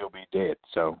likely he'll be dead,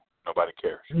 so nobody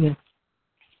cares. Yeah.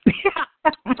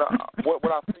 What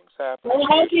I think's happening? Well,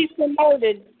 how he's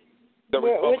promoted,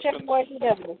 whichever way he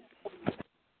does.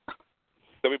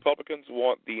 The Republicans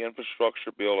want the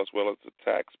infrastructure bill as well as the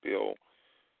tax bill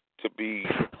to be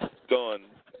done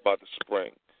by the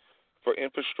spring. For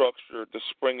infrastructure, the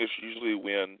spring is usually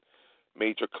when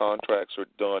major contracts are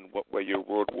done, where your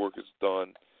road work is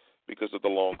done because of the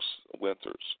long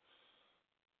winters.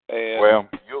 And well,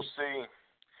 you'll see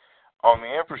on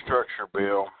the infrastructure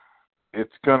bill,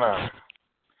 it's gonna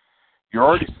you're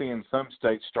already seeing some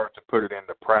states start to put it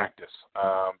into practice,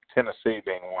 Tennessee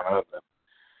being one of them.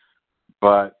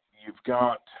 But you've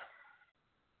got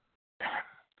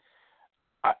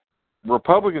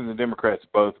Republicans and Democrats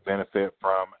both benefit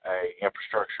from an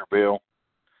infrastructure bill,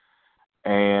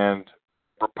 and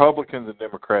Republicans and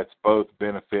Democrats both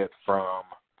benefit from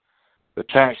the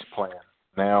tax plan.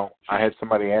 Now, I had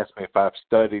somebody ask me if I've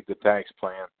studied the tax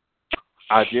plan.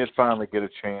 I did finally get a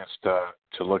chance to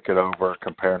look it over,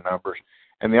 compare numbers.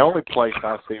 And the only place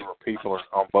I see where people are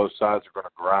on both sides are going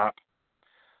to gripe,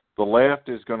 the left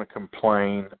is going to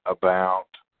complain about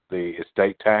the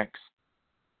estate tax.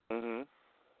 Mm-hmm.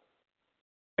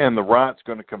 And the right's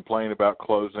going to complain about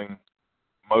closing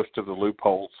most of the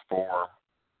loopholes for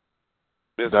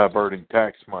diverting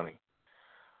tax money.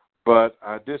 But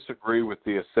I disagree with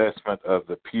the assessment of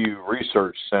the Pew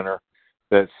Research Center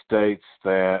that states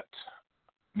that,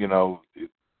 you know,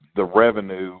 the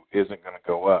revenue isn't going to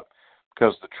go up.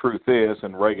 Because the truth is,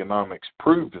 and Reaganomics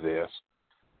proved this,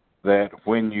 that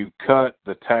when you cut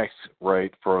the tax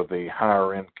rate for the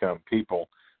higher income people,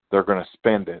 they're going to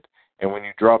spend it. And when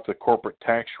you drop the corporate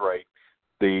tax rate,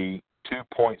 the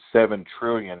 $2.7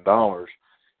 trillion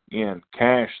in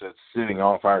cash that's sitting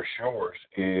off our shores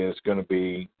is going to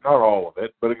be, not all of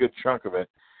it, but a good chunk of it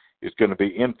is going to be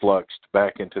influxed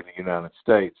back into the United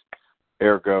States.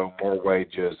 Ergo, more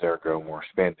wages, ergo, more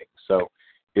spending. So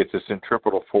it's a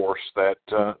centripetal force that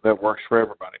works for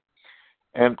everybody.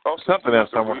 And something else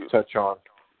I want to touch on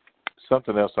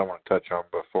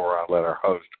before I let our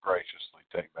host graciously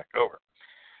take back over.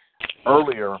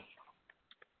 Earlier,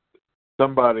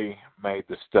 somebody made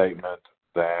the statement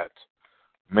that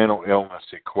mental illness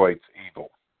equates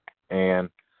evil. And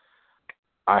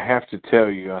I have to tell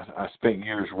you, I spent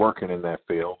years working in that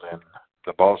field, and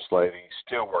the boss lady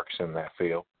still works in that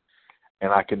field.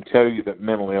 And I can tell you that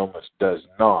mental illness does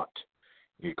not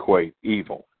equate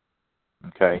evil.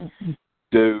 Okay? Mm-hmm.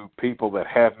 Do people that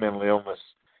have mental illness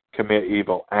commit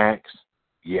evil acts?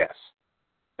 Yes,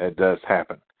 it does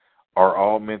happen. Are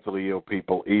all mentally ill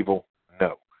people evil?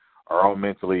 No. Are all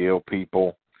mentally ill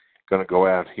people going to go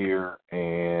out here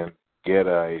and get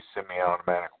a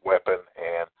semi-automatic weapon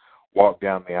and walk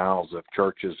down the aisles of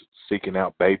churches seeking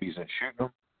out babies and shooting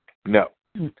them? No.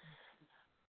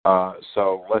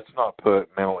 So let's not put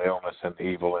mental illness and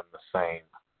evil in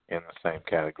the same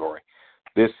category.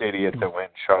 This idiot that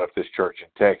went and shot up this church in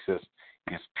Texas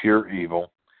is pure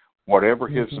evil. Whatever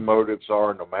his motives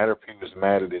are, no matter if he was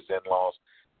mad at his in-laws,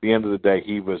 at the end of the day,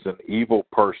 he was an evil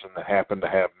person that happened to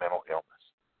have mental illness.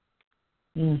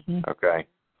 Mm-hmm. Okay?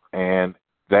 And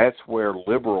that's where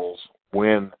liberals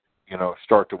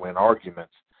start to win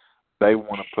arguments. They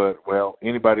want to put, well,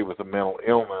 anybody with a mental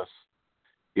illness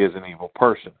is an evil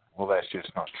person. Well, that's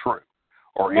just not true.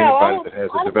 Or anybody that has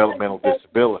a developmental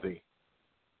disability.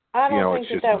 I don't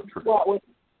think that was what was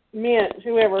meant.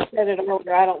 Whoever said it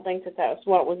earlier, I don't think that was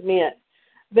what was meant.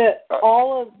 That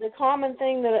all of the common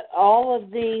thing that all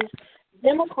of these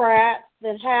Democrats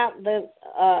that have the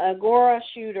Agora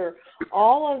shooter,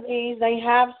 all of these, they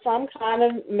have some kind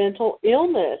of mental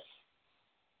illness,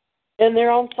 and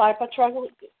they're on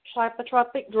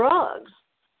psychotropic drugs.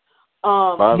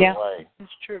 By the way,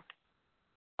 that's true.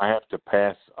 I have to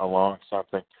pass along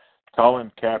something.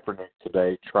 Colin Kaepernick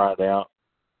today tried out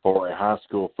for a high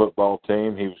school football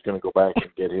team. He was going to go back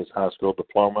and get his high school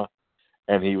diploma,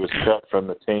 and he was cut from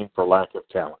the team for lack of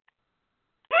talent.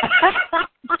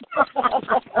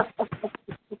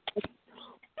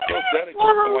 So that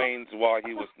explains why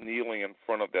he was kneeling in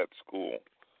front of that school.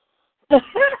 It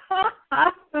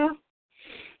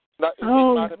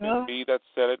might have been me that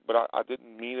said it, but I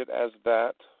didn't mean it as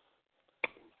that.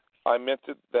 I meant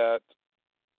it that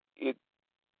I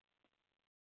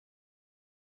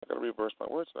got to reverse my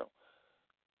words now.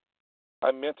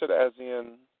 I meant it as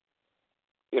in,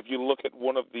 if you look at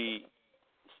one of the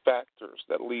factors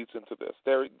that leads into this,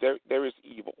 there is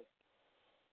evil.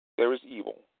 There is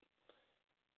evil.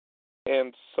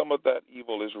 And some of that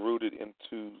evil is rooted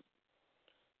into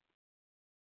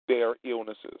their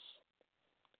illnesses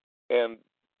and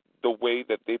the way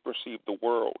that they perceive the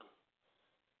world.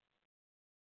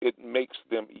 It makes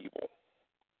them evil.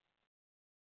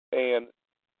 And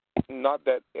not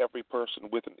that every person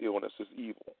with an illness is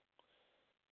evil.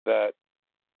 That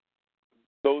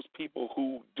those people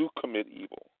who do commit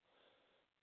evil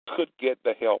could get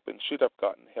the help and should have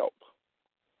gotten help.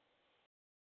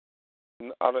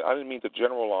 I didn't mean to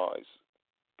generalize,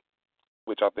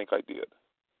 which I think I did.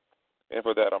 And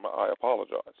for that, I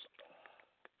apologize.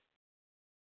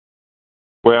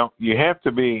 Well, you have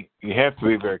to be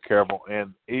very careful,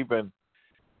 and even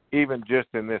just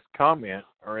in this comment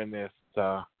or in this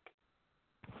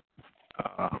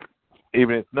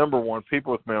number one,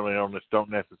 people with mental illness don't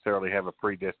necessarily have a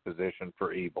predisposition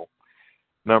for evil.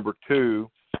 Number two,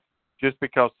 just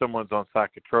because someone's on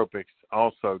psychotropics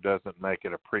also doesn't make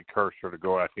it a precursor to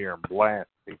go out here and blast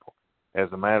people. As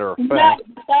a matter of fact,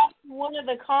 that's one of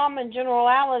the common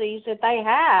generalities that they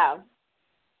have.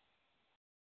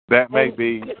 That may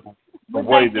be the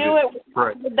way that it's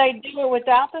correct. Would they do it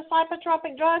without the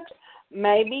psychotropic drugs?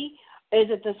 Maybe. Is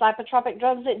it the psychotropic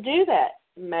drugs that do that?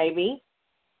 Maybe.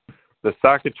 The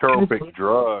psychotropic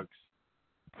drugs,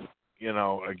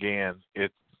 again,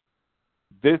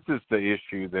 this is the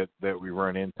issue that we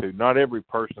run into. Not every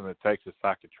person that takes a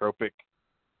psychotropic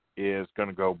is going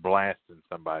to go blasting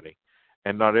somebody.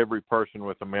 And not every person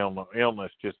with a mental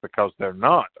illness, just because they're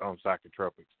not on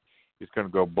psychotropics, is going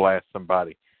to go blast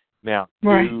somebody. Now,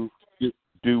 right.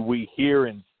 do we hear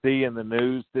and see in the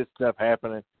news this stuff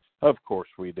happening? Of course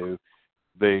we do.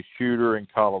 The shooter in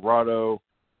Colorado,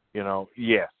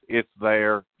 yes, it's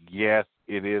there. Yes,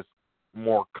 it is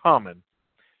more common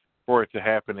for it to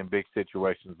happen in big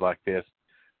situations like this.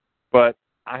 But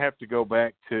I have to go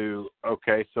back to,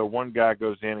 okay, so one guy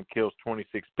goes in and kills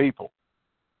 26 people.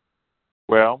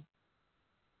 Well,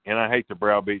 and I hate to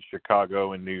browbeat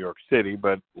Chicago and New York City,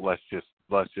 but let's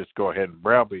just go ahead and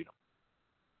browbeat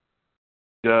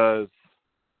them.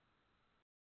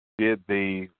 Did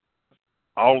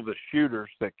all of the shooters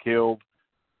that killed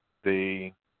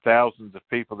the thousands of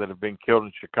people that have been killed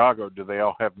in Chicago, do they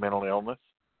all have mental illness?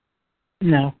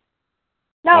 No.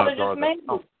 No, they're just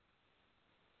mental.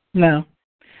 No.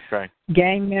 Okay.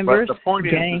 Gang members. But the point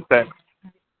is that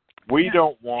we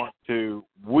don't want to,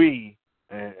 we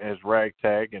as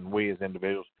RagTag and we as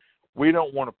individuals, we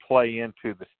don't want to play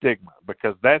into the stigma,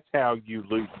 because that's how you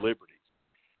lose liberties.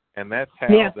 And that's how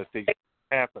the things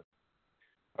happen.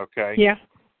 Okay? Yeah.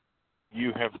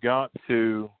 You have got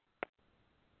to,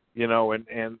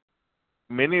 and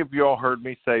many of y'all heard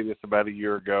me say this about a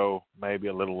year ago, maybe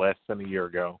a little less than a year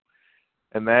ago,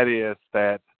 and that is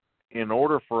that in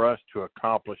order for us to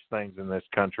accomplish things in this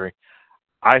country,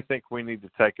 I think we need to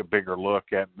take a bigger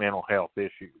look at mental health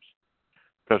issues,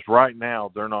 because right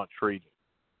now they're not treated,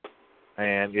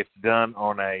 and it's done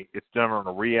on a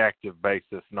reactive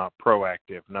basis, not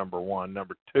proactive. Number one.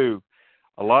 Number two,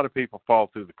 a lot of people fall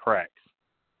through the cracks.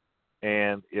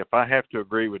 And if I have to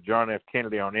agree with John F.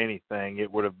 Kennedy on anything,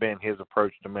 it would have been his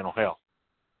approach to mental health.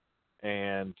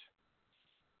 And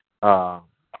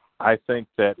I think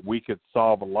that we could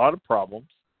solve a lot of problems,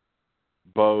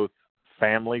 both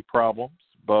family problems,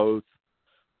 both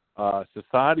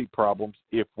society problems,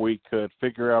 if we could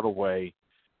figure out a way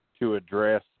to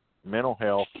address mental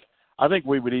health. I think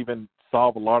we would even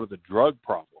solve a lot of the drug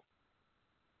problem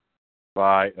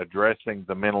by addressing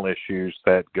the mental issues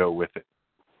that go with it.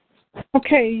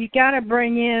 Okay, you got to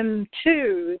bring in,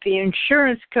 too, the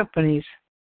insurance companies,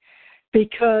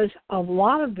 because a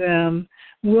lot of them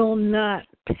will not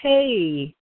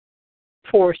pay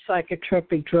for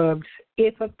psychotropic drugs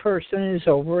if a person is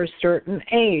over a certain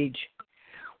age.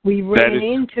 We ran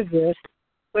into this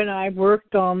when I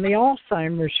worked on the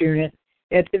Alzheimer's unit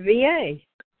at the VA.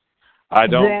 I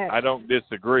don't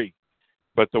disagree,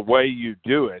 but the way you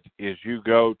do it is you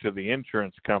go to the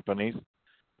insurance companies.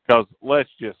 Because let's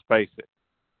just face it,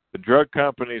 the drug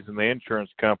companies and the insurance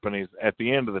companies, at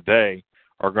the end of the day,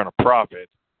 are going to profit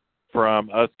from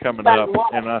us coming up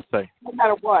and us saying, no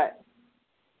matter what.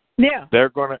 Yeah, they're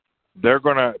going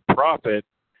to profit,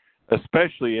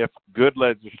 especially if good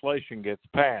legislation gets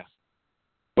passed.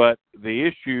 But the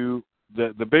issue,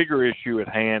 the bigger issue at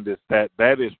hand is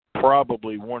that is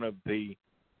probably one of the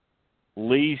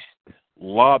least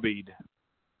lobbied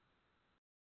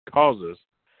causes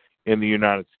in the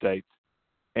United States.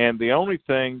 And the only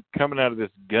thing coming out of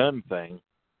this gun thing,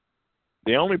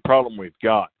 the only problem we've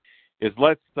got is,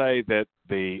 let's say that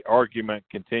the argument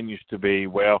continues to be,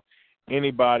 well,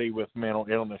 anybody with mental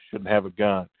illness shouldn't have a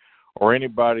gun, or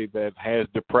anybody that has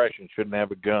depression shouldn't have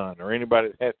a gun, or anybody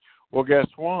that has, well, guess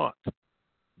what?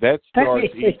 That starts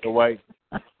eating away.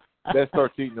 That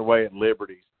starts eating away at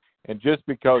liberties. And just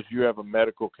because you have a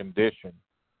medical condition,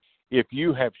 if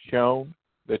you have shown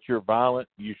that you're violent,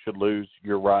 you should lose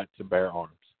your right to bear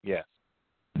arms. Yes,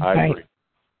 I agree.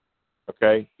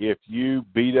 Okay? If you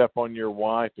beat up on your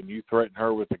wife and you threaten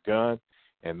her with a gun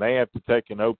and they have to take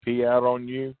an OP out on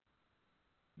you,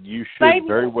 you should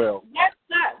very well.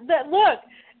 Look,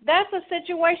 that's a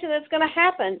situation that's going to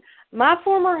happen. My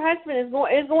former husband is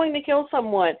going to kill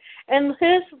someone, and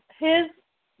his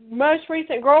most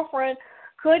recent girlfriend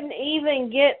couldn't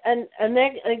even get an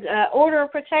order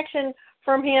of protection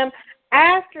from him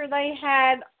after they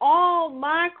had all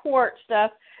my court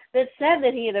stuff. that said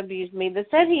that he had abused me, that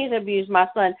said he had abused my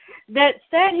son, that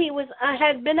said he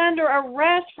had been under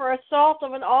arrest for assault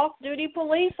of an off-duty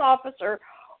police officer.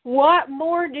 What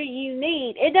more do you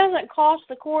need? It doesn't cost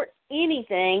the court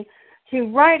anything to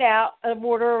write out an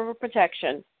order of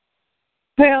protection.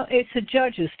 Well, it's the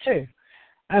judges, too.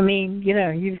 I mean,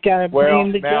 you've got to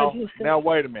blame the judges. Now,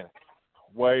 wait a minute.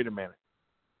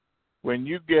 When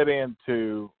you get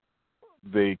into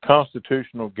the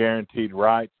constitutional guaranteed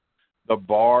rights, the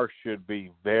bar should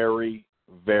be very,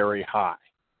 very high.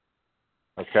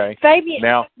 Okay? Fabian,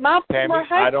 now, my former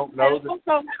husband I don't know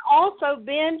has also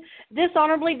been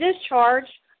dishonorably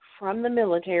discharged from the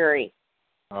military.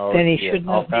 Oh, then he yeah. should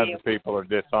All not kinds of people are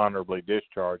dishonorably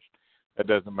discharged. That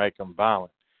doesn't make them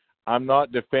violent. I'm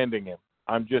not defending him.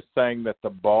 I'm just saying that the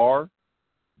bar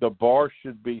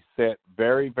should be set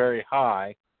very, very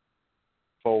high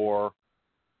for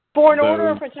an order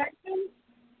of protection?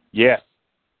 Yes,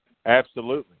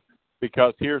 absolutely.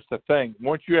 Because here's the thing.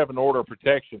 Once you have an order of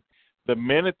protection, the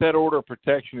minute that order of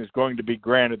protection is going to be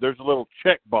granted, there's a little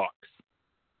check box,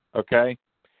 okay?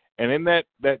 And in that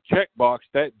check box,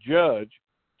 that judge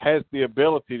has the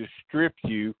ability to strip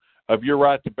you of your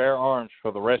right to bear arms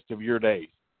for the rest of your days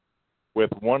with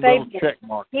one little check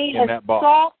mark in that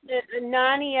box. He assaulted a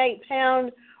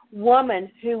 98-pound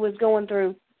woman who was going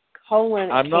through colon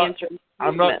cancer.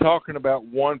 I'm not talking about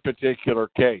one particular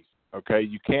case, okay?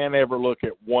 You can't ever look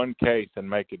at one case and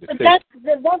make a decision.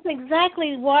 But that's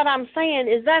exactly what I'm saying,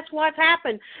 is that's what's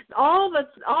happened. All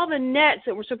the nets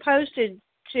that were supposed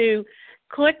to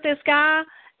click this guy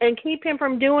and keep him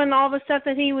from doing all the stuff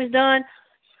that he was done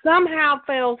somehow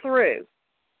fell through.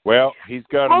 Well, he's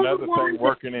got another thing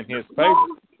working in his favor.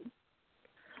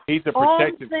 He's a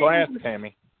protected class,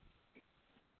 Tammy.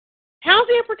 How's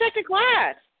he a protected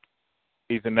class?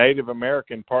 He's a Native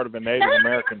American, part of a Native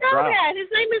American tribe. His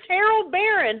name is Harold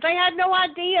Barron. They had no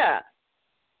idea.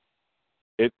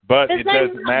 It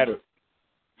doesn't matter.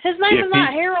 His name is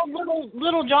not Harold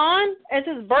Little John as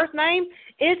his birth name.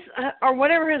 It's or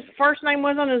whatever his first name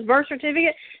was on his birth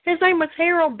certificate. His name was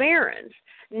Harold Barron.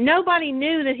 Nobody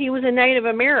knew that he was a Native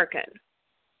American.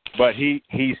 But he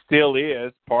still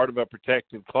is part of a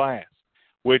protected class,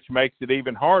 which makes it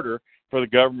even harder for the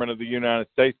government of the United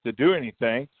States to do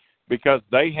anything because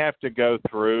they have to go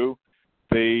through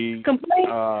the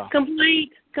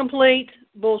complete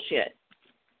bullshit.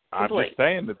 I'm just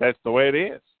saying that's the way it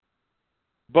is.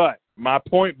 But my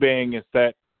point being is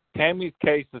that Tammy's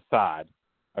case aside,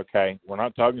 okay, we're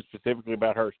not talking specifically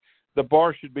about hers, the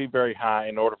bar should be very high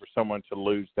in order for someone to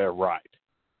lose their right,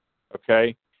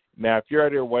 okay? Now, if you're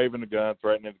out here waving a gun,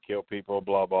 threatening to kill people,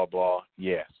 blah, blah, blah,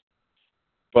 yes.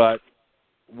 But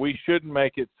we shouldn't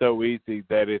make it so easy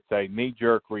that it's a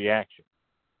knee-jerk reaction.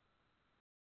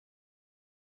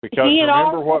 Because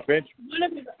remember what Benjamin... One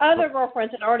of his other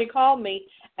girlfriends had already called me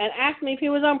and asked me if he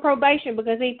was on probation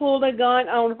because he pulled a gun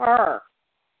on her.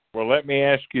 Well, let me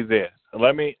ask you this.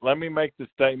 Let me make the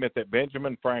statement that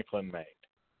Benjamin Franklin made.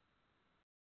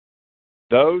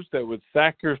 Those that would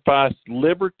sacrifice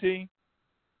liberty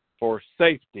for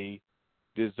safety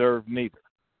deserve neither.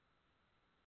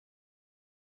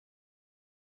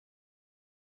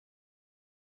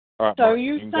 Right, so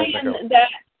you're saying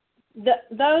that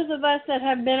those of us that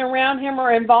have been around him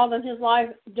or involved in his life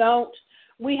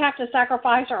we have to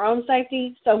sacrifice our own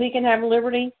safety so he can have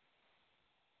liberty?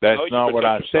 That's not what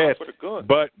I said.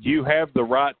 But you have the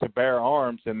right to bear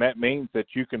arms, and that means that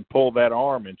you can pull that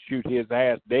arm and shoot his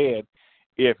ass dead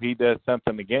if he does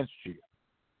something against you.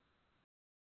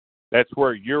 That's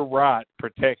where your right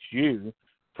protects you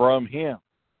from him.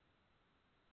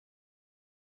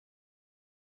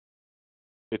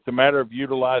 It's a matter of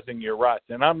utilizing your rights.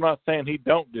 And I'm not saying he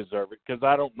don't deserve it because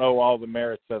I don't know all the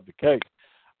merits of the case.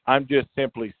 I'm just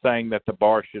simply saying that the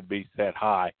bar should be set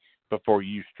high before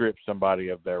you strip somebody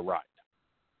of their right.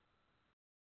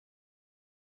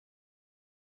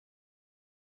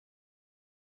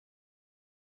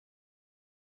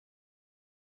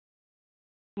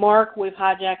 Mark, we've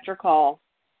hijacked your call.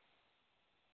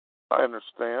 I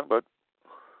understand, but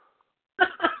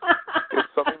it's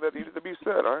something that needed to be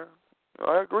said.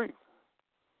 I agree.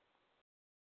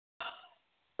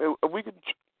 We could,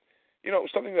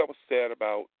 something that was said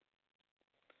about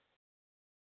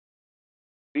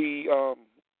the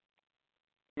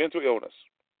mental illness,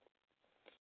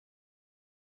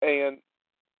 and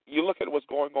you look at what's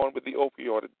going on with the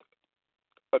opioid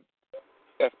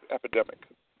epidemic,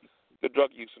 the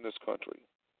drug use in this country.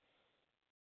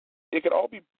 It could all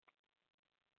be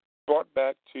brought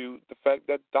back to the fact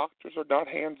that doctors are not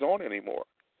hands-on anymore.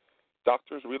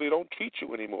 Doctors really don't treat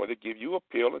you anymore. They give you a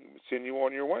pill and send you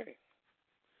on your way.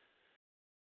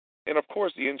 And, of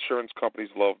course, the insurance companies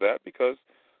love that because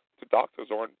the doctors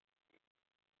aren't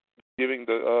giving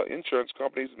the insurance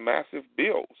companies massive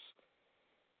bills.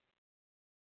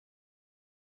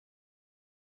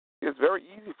 It's very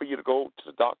easy for you to go to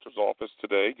the doctor's office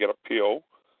today, get a pill,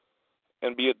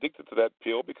 and be addicted to that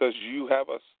pill because you have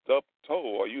a stubbed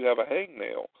toe or you have a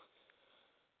hangnail.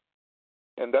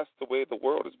 And that's the way the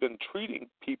world has been treating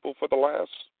people for the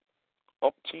last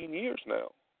umpteen years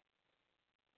now.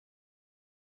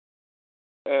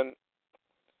 And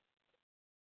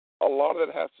a lot of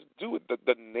that has to do with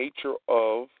the nature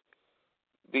of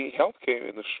the healthcare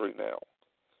industry now,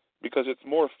 because it's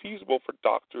more feasible for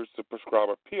doctors to prescribe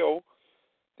a pill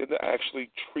than to actually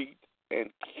treat and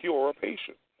cure a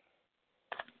patient.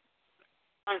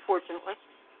 Unfortunately.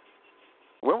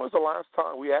 When was the last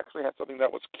time we actually had something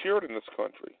that was cured in this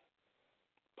country?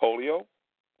 Polio?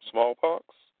 Smallpox?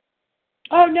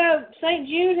 Oh, no. St.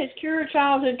 Jude has cured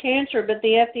childhood cancer, but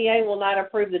the FDA will not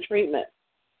approve the treatment.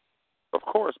 Of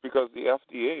course, because the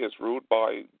FDA is ruled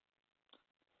by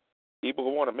people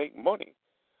who want to make money.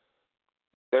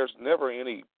 There's never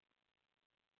any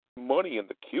money in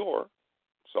the cure.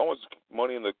 It's always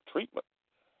money in the treatment.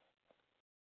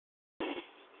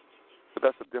 But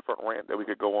that's a different rant that we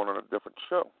could go on a different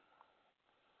show.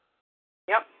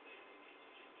 Yep.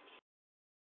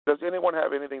 Does anyone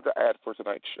have anything to add for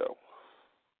tonight's show?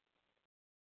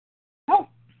 Oh.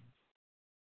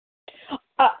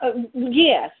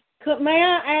 Yes. May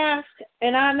I ask,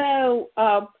 and I know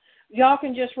y'all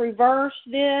can just reverse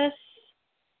this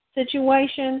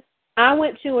situation. I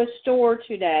went to a store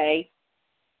today,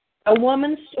 a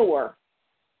woman's store,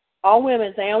 all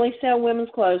women's. They only sell women's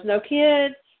clothes. No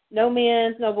kids, no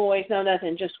men's, no boys, no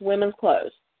nothing, just women's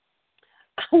clothes.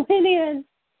 I went in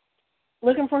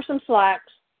looking for some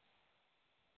slacks,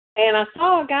 and I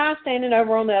saw a guy standing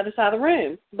over on the other side of the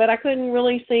room, but I couldn't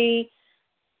really see,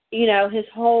 his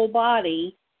whole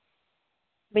body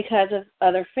because of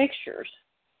other fixtures.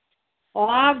 Well,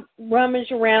 I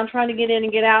rummaged around trying to get in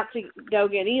and get out to go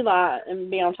get Eli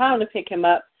and be on time to pick him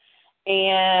up,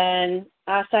 and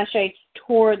I sashayed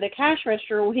toward the cash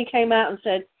register. Well, he came out and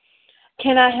said,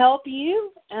 "Can I help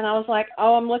you?" And I was like,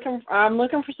 "Oh, I'm looking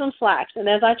for some slacks." And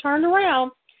as I turned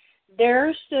around,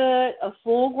 there stood a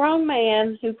full-grown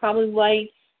man who probably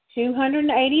weighed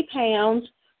 280 pounds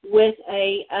with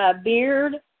a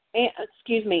beard,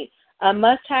 a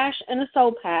mustache and a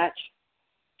soul patch,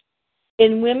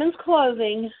 in women's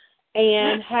clothing,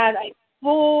 and had a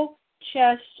full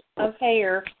chest of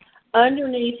hair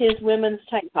underneath his women's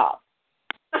tank top.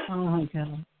 Oh, my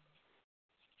God.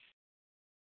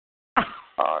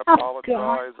 I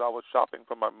apologize. I was shopping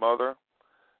for my mother,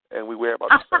 and we wear about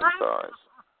the same size.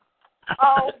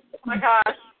 Oh, my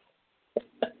gosh.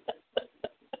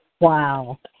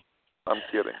 Wow. I'm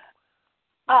kidding.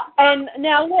 And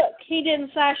now look, he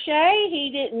didn't sashay.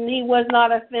 He was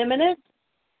not effeminate.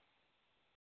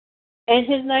 And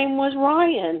his name was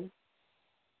Ryan.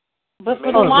 But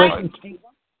for the life,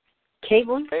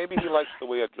 Caitlin? Maybe he likes the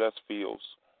way a dress feels.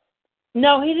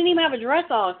 No, he didn't even have a dress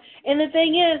on. And the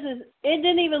thing is it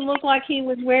didn't even look like he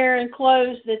was wearing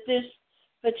clothes that this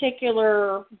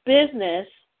particular business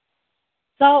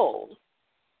sold.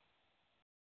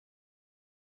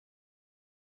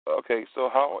 Okay, so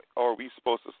how are we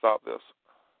supposed to stop this?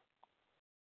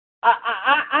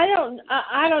 I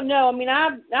don't know. I mean,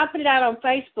 I put it out on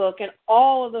Facebook, and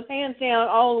all of the hands down,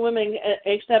 all the women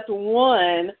except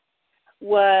one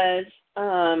was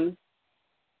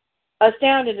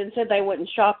astounded and said they wouldn't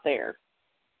shop there.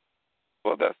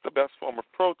 Well, that's the best form of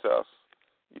protest.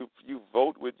 You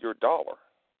vote with your dollar.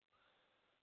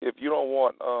 If you don't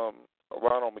want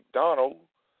Ronald McDonald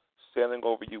standing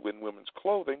over you in women's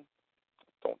clothing,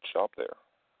 don't shop there.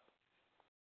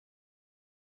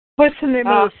 What's the name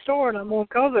of the store? And I won't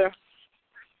go there.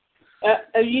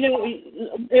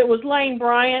 It was Lane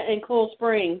Bryant in Cool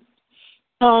Springs.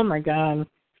 Oh, my God.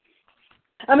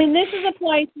 I mean, this is a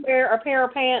place where a pair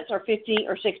of pants are $50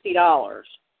 or $60.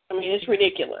 I mean, it's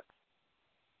ridiculous.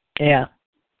 Yeah.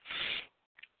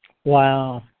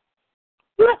 Wow.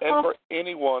 And for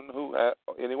anyone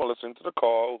listening to the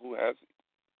call who has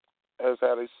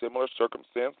had a similar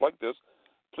circumstance like this,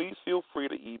 please feel free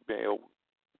to email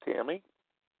Tammy.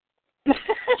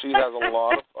 She has a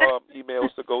lot of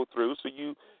emails to go through, so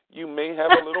you may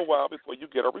have a little while before you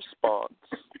get a response.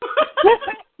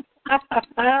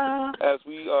 As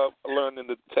we learned in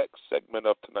the text segment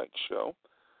of tonight's show.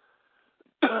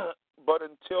 But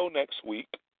until next week,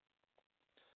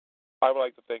 I would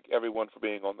like to thank everyone for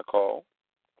being on the call.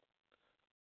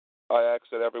 I ask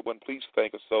that everyone please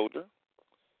thank a soldier,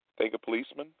 thank a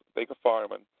policeman, thank a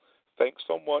fireman, thank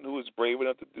someone who is brave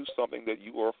enough to do something that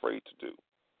you are afraid to do.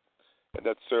 and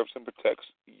that serves and protects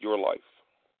your life.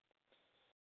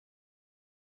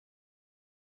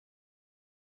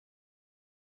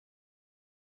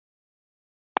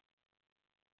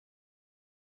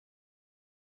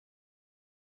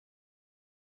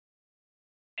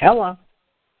 Hello.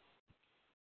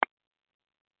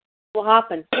 What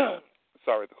happened?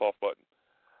 Sorry, the cough button.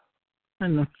 I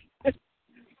know.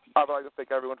 I'd like to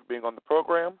thank everyone for being on the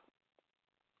program.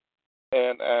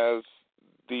 And as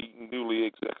the newly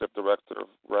executive director of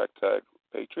RagTag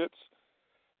Patriots,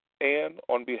 and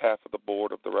on behalf of the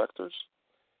board of directors,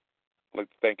 I'd like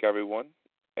to thank everyone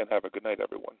and have a good night,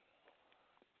 everyone.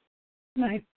 Good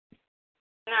night.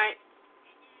 Good night.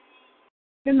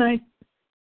 Good night.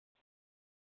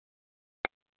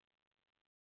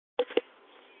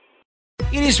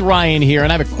 It is Ryan here,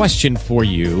 and I have a question for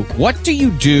you. What do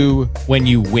you do when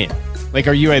you win? Like,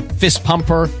 are you a fist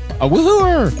pumper, a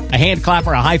woohooer, a hand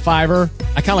clapper, a high fiver?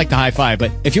 I kind of like the high five,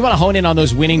 but if you want to hone in on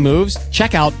those winning moves,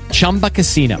 check out Chumba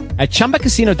Casino. At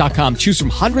ChumbaCasino.com, choose from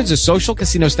hundreds of social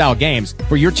casino-style games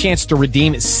for your chance to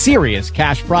redeem serious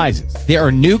cash prizes. There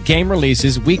are new game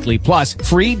releases weekly, plus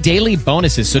free daily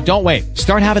bonuses. So don't wait.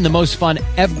 Start having the most fun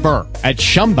ever at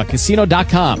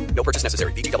ChumbaCasino.com. No purchase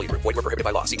necessary. VGW Group. Void where prohibited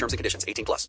by law. See terms and conditions. 18+.